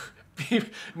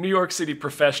New York City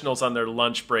professionals on their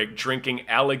lunch break drinking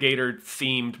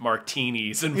alligator-themed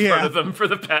martinis in front of them for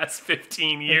the past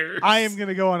 15 years. I am going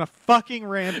to go on a fucking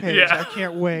rampage. Yeah. I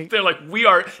can't wait. They're like, we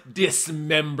are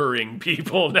dismembering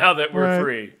people now that we're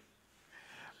free.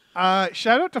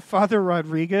 Shout out to Father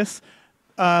Rodriguez,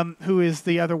 who is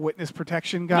the other witness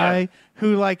protection guy,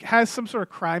 who like has some sort of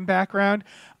crime background.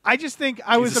 I just think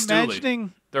I was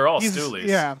imagining... They're all stoolies.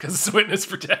 Yeah. Because it's a witness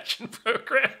protection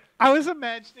program. I was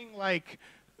imagining, like,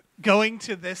 going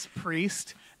to this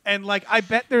priest, and, like, I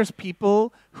bet there's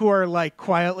people who are, like,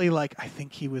 quietly like, I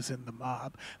think he was in the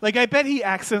mob. Like, I bet he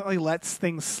accidentally lets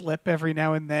things slip every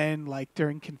now and then, like,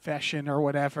 during confession or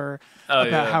whatever,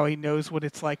 about how he knows what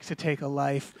it's like to take a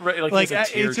life. Right, like he has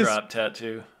a teardrop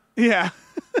tattoo. Yeah.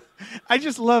 I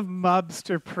just love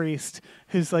mobster priest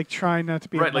who's, like, trying not to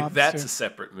be a mobster. Right, like, that's a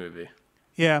separate movie.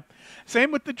 Yeah.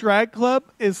 Same with the drag club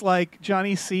is like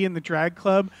Johnny C in the drag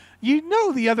club. You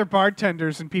know the other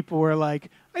bartenders and people were like,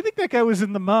 I think that guy was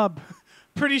in the mob.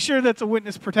 Pretty sure that's a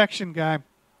witness protection guy.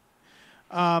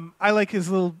 I like his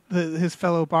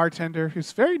fellow bartender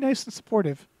who's very nice and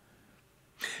supportive.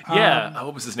 Yeah.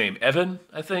 What was his name? Evan,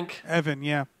 I think. Evan,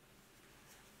 yeah.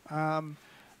 Okay,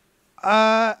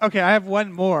 I have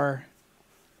one more.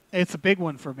 It's a big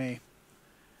one for me.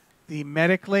 The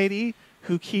medic lady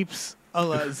who keeps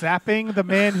zapping the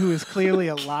man who is clearly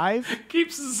alive.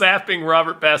 Keeps zapping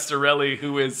Robert Bastarelli,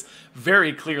 who is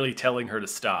very clearly telling her to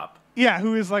stop. Yeah,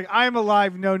 who is like, I'm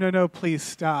alive. No, please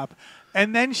stop.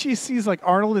 And then she sees like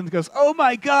Arnold and goes, oh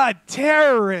my God,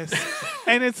 terrorists.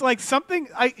 And it's like something,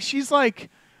 she's like,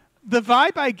 the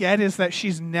vibe I get is that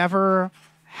she's never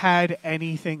had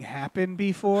anything happen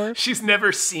before. She's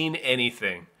never seen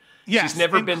anything. Yes, she's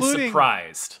never been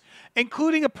surprised.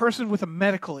 including a person with a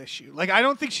medical issue. Like, I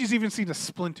don't think she's even seen a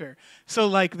splinter. So,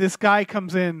 like, this guy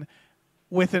comes in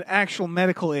with an actual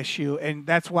medical issue, and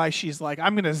that's why she's like,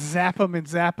 I'm going to zap him and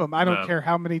zap him. I don't care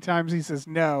how many times he says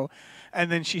no. And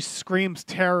then she screams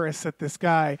terrorists at this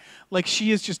guy. Like,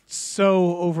 she is just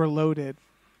so overloaded.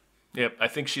 Yep, I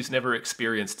think she's never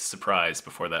experienced surprise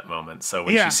before that moment. So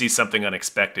when Yeah. she sees something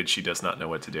unexpected, she does not know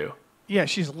what to do. Yeah,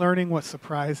 she's learning what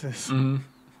surprise is.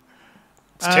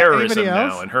 It's terrorism anybody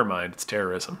else? now. In her mind, it's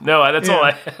terrorism. No, that's all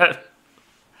I had.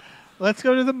 Let's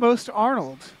go to the most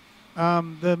Arnold.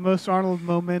 The most Arnold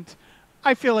moment.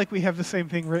 I feel like we have the same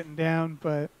thing written down,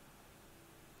 but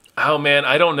Oh man,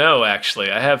 I don't know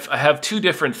actually. I have two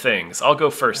different things. I'll go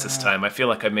first this time. I feel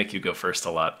like I make you go first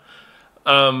a lot.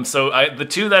 The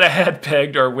two that I had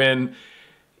pegged are when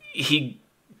he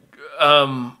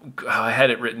I had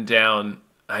it written down.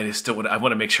 I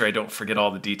want to make sure I don't forget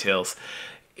all the details.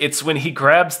 It's when he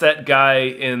grabs that guy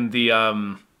in the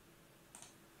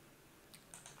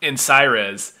in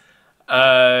Cyrez.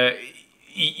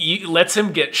 He lets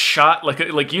him get shot,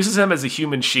 like uses him as a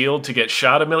human shield to get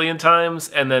shot a million times,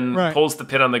 and then pulls the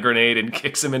pin on the grenade and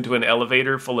kicks him into an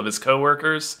elevator full of his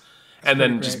coworkers, and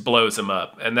then just blows him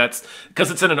up. And that's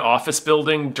because it's in an office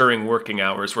building during working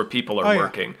hours where people are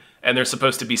working, and they're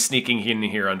supposed to be sneaking in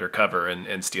here undercover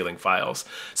and stealing files.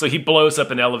 So he blows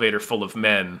up an elevator full of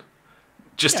men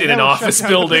just in an office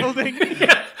building.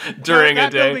 During a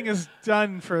day. That building is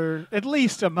done for at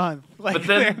least a month. Like,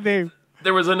 but then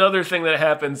there was another thing that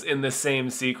happens in the same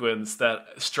sequence that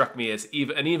struck me as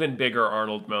an even bigger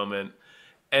Arnold moment.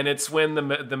 And it's when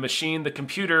the machine, the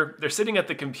computer, they're sitting at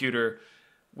the computer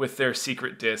with their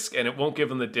secret disk, and it won't give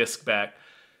them the disk back.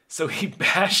 So he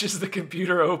bashes the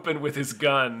computer open with his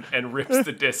gun and rips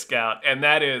the disk out. And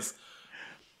that is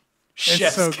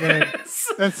chef's so good.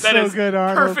 kiss. That's so good,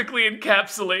 Arnold. Perfectly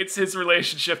encapsulates his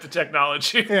relationship to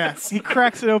technology. Yeah, he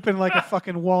cracks it open like a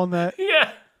fucking walnut.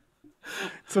 Yeah.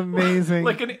 It's amazing.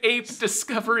 Like an ape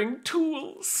discovering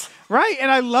tools. Right,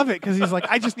 and I love it because he's like,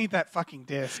 I just need that fucking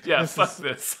disc. Yeah, fuck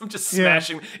this. I'm just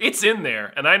smashing. It's in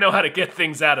there, and I know how to get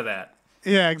things out of that.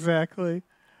 Yeah, exactly.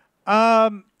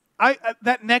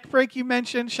 That neck break you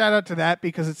mentioned, shout out to that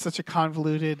because it's such a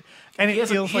convoluted, and it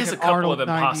feels like a an couple Arnold of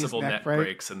 90s impossible neck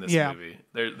breaks in this movie.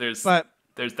 There's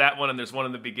that one, and there's one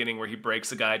in the beginning where he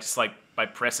breaks a guy just like by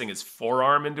pressing his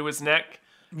forearm into his neck,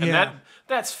 and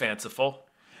that's fanciful.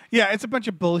 Yeah, it's a bunch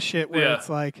of bullshit where it's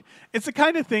like, it's the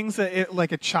kind of things that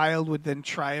like a child would then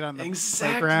try it on the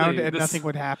playground and nothing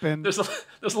would happen. There's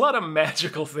a lot of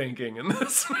magical thinking in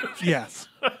this movie. Yes.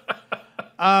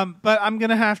 But I'm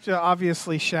going to have to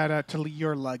obviously shout out to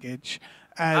Your Luggage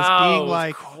as being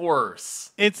like, of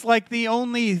course. It's like the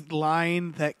only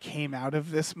line that came out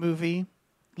of this movie.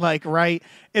 Like, right?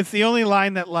 It's the only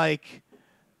line that like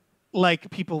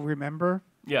people remember.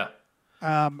 Yeah.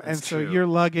 And so Your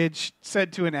Luggage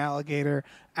said to an alligator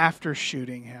after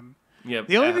shooting him. Yep.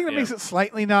 The only thing that makes it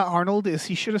slightly not Arnold is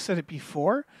he should have said it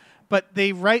before, but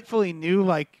they rightfully knew,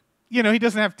 like, you know, he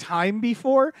doesn't have time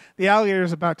before. The alligator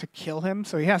is about to kill him,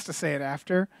 so he has to say it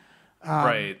after.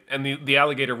 Right. And the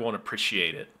alligator won't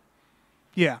appreciate it.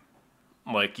 Yeah.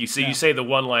 Like, you say the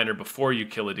one-liner before you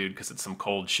kill a dude because it's some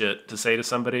cold shit to say to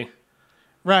somebody.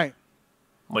 Right.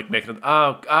 Like making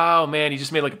oh man, you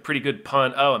just made like a pretty good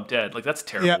pun. Oh, I'm dead. Like that's a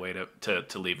terrible way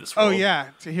to leave this world. Oh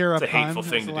yeah, to hear it's a pun. It's a hateful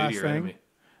thing to do to your enemy.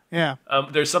 Yeah.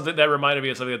 There's something that reminded me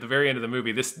of something at the very end of the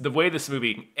movie. The way this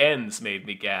movie ends made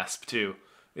me gasp too,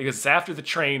 because it's after the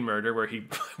train murder where he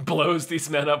blows these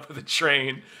men up with a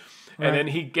train, and then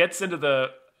he gets into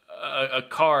a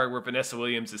car where Vanessa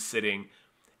Williams is sitting,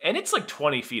 and it's like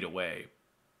 20 feet away.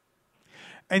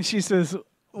 And she says,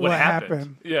 "What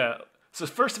happened?" Yeah. So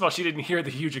first of all, she didn't hear the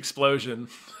huge explosion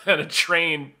and a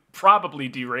train probably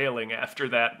derailing after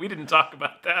that. We didn't talk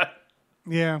about that.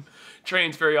 Yeah.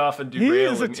 Trains very often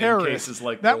derail in cases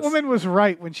like that this. That woman was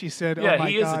right when she said, "Oh my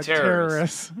he God, is a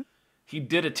terrorist." He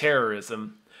did a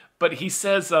terrorism, but he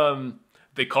says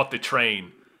they caught the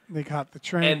train. They caught the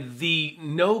train. And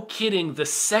no kidding, the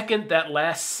second that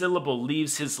last syllable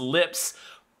leaves his lips,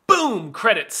 boom,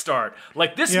 credits start.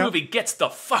 Like this movie gets the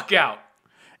fuck out.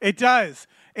 It does.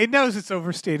 It knows it's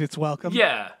overstayed its welcome.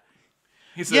 Yeah.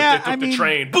 He said they took the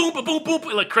train. Boom, boom, boom, boom.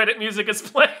 Like credit music is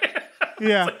playing.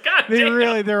 Yeah. Like, God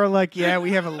damn. They were like, yeah,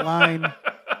 we have a line.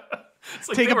 It's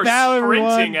like Take they a were bow, sprinting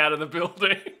everyone. out of the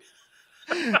building.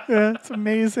 Yeah, it's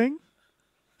amazing.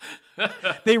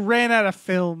 They ran out of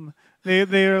film. They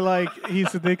were like, he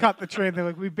said they caught the train. They're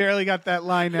like, we barely got that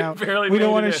line out. We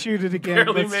don't want to shoot it again.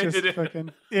 Barely Let's made just it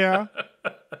fucking yeah.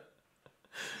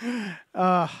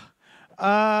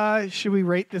 Should we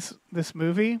rate this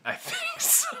movie? I think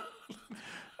so.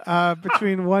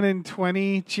 Between 1 and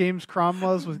 20 James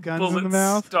Cromwells with guns in the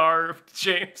mouth. Bullet-starved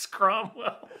James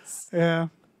Cromwells. Yeah.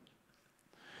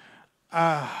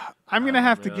 I'm going to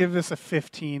have to give this a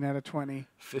 15 out of 20.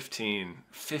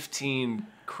 15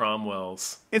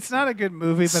 Cromwells. It's not a good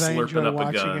movie, but I Slurping enjoy up a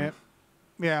watching gun. it.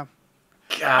 Yeah.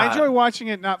 God. I enjoy watching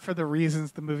it not for the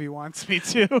reasons the movie wants me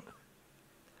to.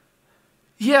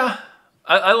 Yeah.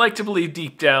 I like to believe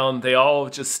deep down they all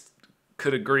just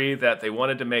could agree that they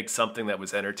wanted to make something that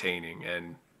was entertaining,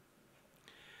 and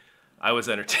I was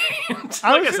entertained.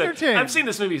 I was entertained. I've seen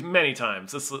this movie many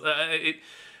times.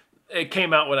 It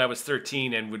came out when I was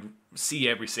 13 and would see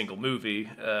every single movie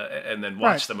and then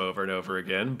watch them over and over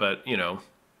again. But,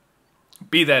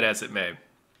 be that as it may.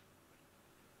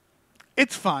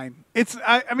 It's fine.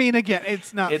 I mean, again,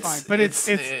 it's not fine, but it's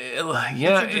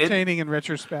entertaining in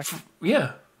retrospect.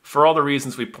 Yeah. For all the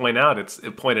reasons we pointed out,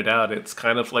 it's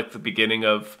kind of like the beginning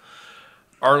of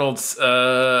Arnold's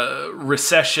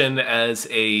recession as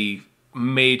a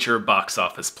major box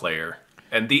office player.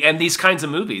 And these kinds of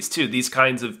movies, too. These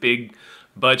kinds of big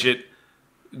budget,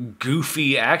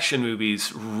 goofy action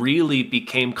movies really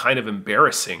became kind of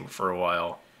embarrassing for a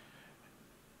while.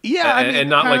 Yeah, and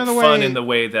not like fun in the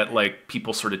way that like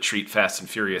people sort of treat Fast and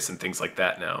Furious and things like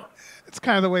that now. It's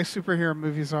kind of the way superhero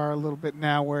movies are a little bit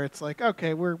now, where it's like,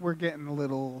 okay, we're getting a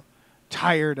little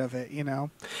tired of it,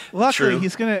 Luckily, True.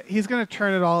 he's gonna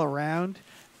turn it all around,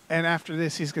 and after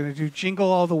this, he's gonna do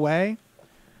Jingle All the Way,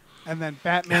 and then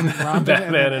Batman and Robin,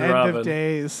 Batman and End Robin. of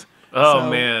Days. Oh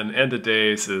man, End of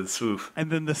Days is oof. And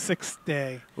then the 6th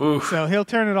day. Oof. So he'll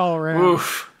turn it all around.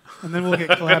 Oof. And then we'll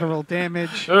get Collateral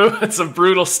Damage. Oh, it's a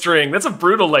brutal string. That's a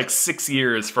brutal 6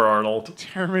 years for Arnold.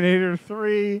 Terminator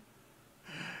 3.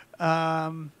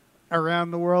 Around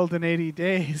the World in 80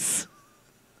 Days.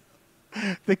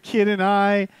 The Kid and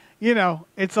I.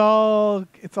 It's all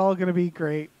going to be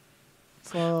great.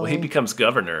 Well, he becomes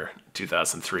governor in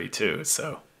 2003 too,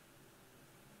 so.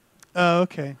 Oh,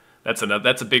 okay. That's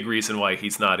a big reason why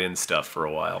he's not in stuff for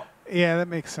a while. Yeah, that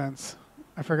makes sense.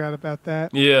 I forgot about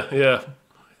that. Yeah.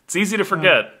 It's easy to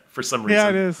forget for some reason. Yeah,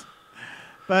 it is.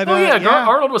 But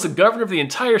Arnold was a governor of the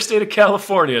entire state of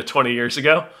California 20 years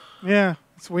ago. Yeah,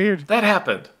 it's weird. That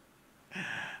happened.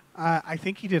 I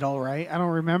think he did all right. I don't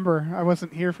remember. I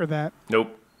wasn't here for that.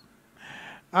 Nope.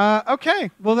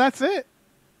 Okay, well, that's it.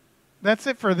 That's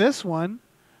it for this one.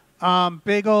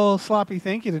 Big ol' sloppy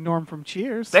thank you to Norm from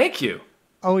Cheers. Thank you.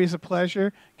 Always a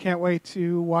pleasure. Can't wait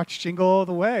to watch Jingle All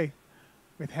the Way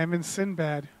with him and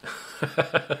Sinbad.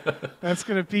 That's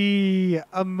going to be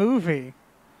a movie.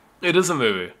 It is a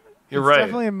movie. You're It's right.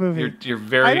 definitely a movie. You're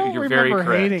very I don't very remember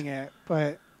correct. hating it,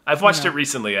 but I've watched it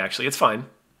recently. Actually, it's fine.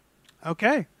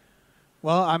 okay.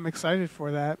 Well, I'm excited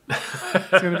for that. It's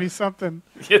going to be something.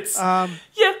 It's yeah.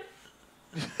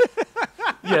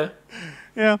 Yeah.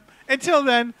 Yeah. Until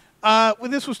then,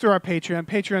 this was through our Patreon,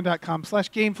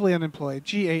 patreon.com/gamefullyunemployed,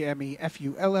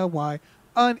 GAMEFULLY,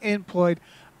 unemployed.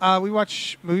 We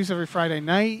watch movies every Friday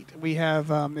night. We have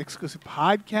exclusive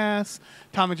podcasts.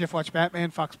 Tom and Jeff watch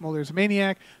Batman. Fox Mulder's a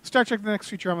Maniac. Star Trek The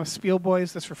Next Futurama, Spiel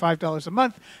Boys. That's for $5 a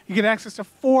month. You get access to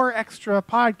 4 extra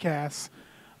podcasts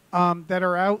that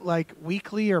are out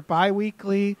weekly or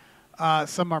bi-weekly.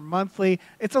 Some are monthly.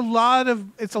 It's a lot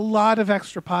of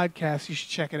extra podcasts. You should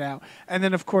check it out. And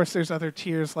then, of course, there's other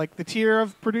tiers, like the tier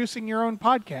of producing your own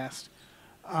podcast.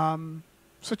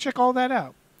 So check all that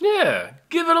out. Yeah.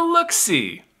 Give it a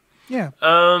look-see. Yeah.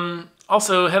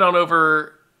 Also, head on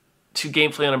over to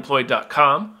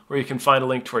GamefullyUnemployed.com, where you can find a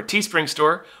link to our Teespring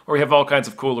store, where we have all kinds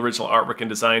of cool original artwork and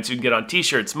designs you can get on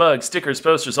T-shirts, mugs, stickers,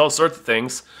 posters, all sorts of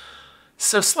things.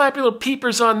 So slap your little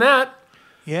peepers on that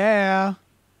Yeah.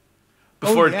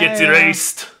 before it gets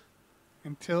erased.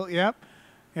 Yeah.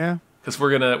 Because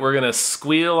we're gonna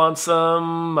squeal on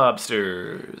some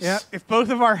mobsters. Yeah. If both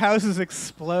of our houses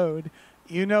explode,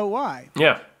 you know why.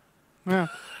 Yeah. Yeah.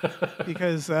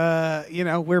 Because,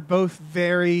 we're both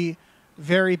very,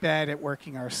 very bad at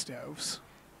working our stoves.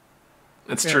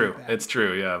 It's Very true. bad. It's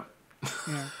true, yeah.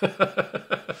 Yeah.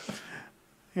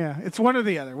 Yeah. It's one or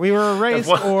the other. We were erased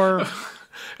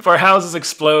If our houses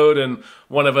explode and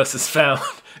one of us is found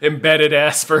embedded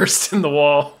ass first in the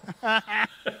wall.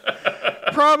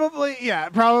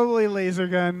 probably laser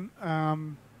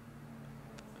gun.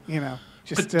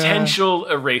 Just Potential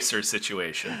eraser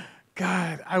situation.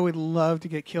 God, I would love to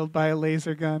get killed by a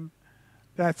laser gun.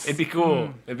 It'd be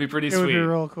cool. It'd be pretty It sweet. would be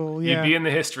real cool. Yeah. You'd be in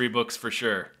the history books for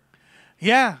sure.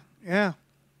 Yeah. I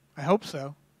hope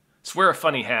so. Just wear a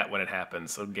funny hat when it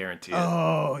happens, I'll guarantee it.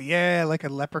 Oh, yeah, like a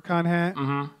leprechaun hat.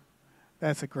 Mm-hmm.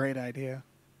 That's a great idea.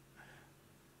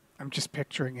 I'm just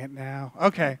picturing it now.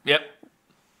 Okay. Yep.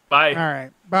 Bye. All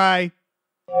right. Bye.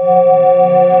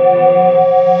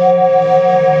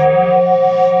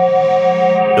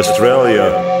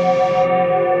 Australia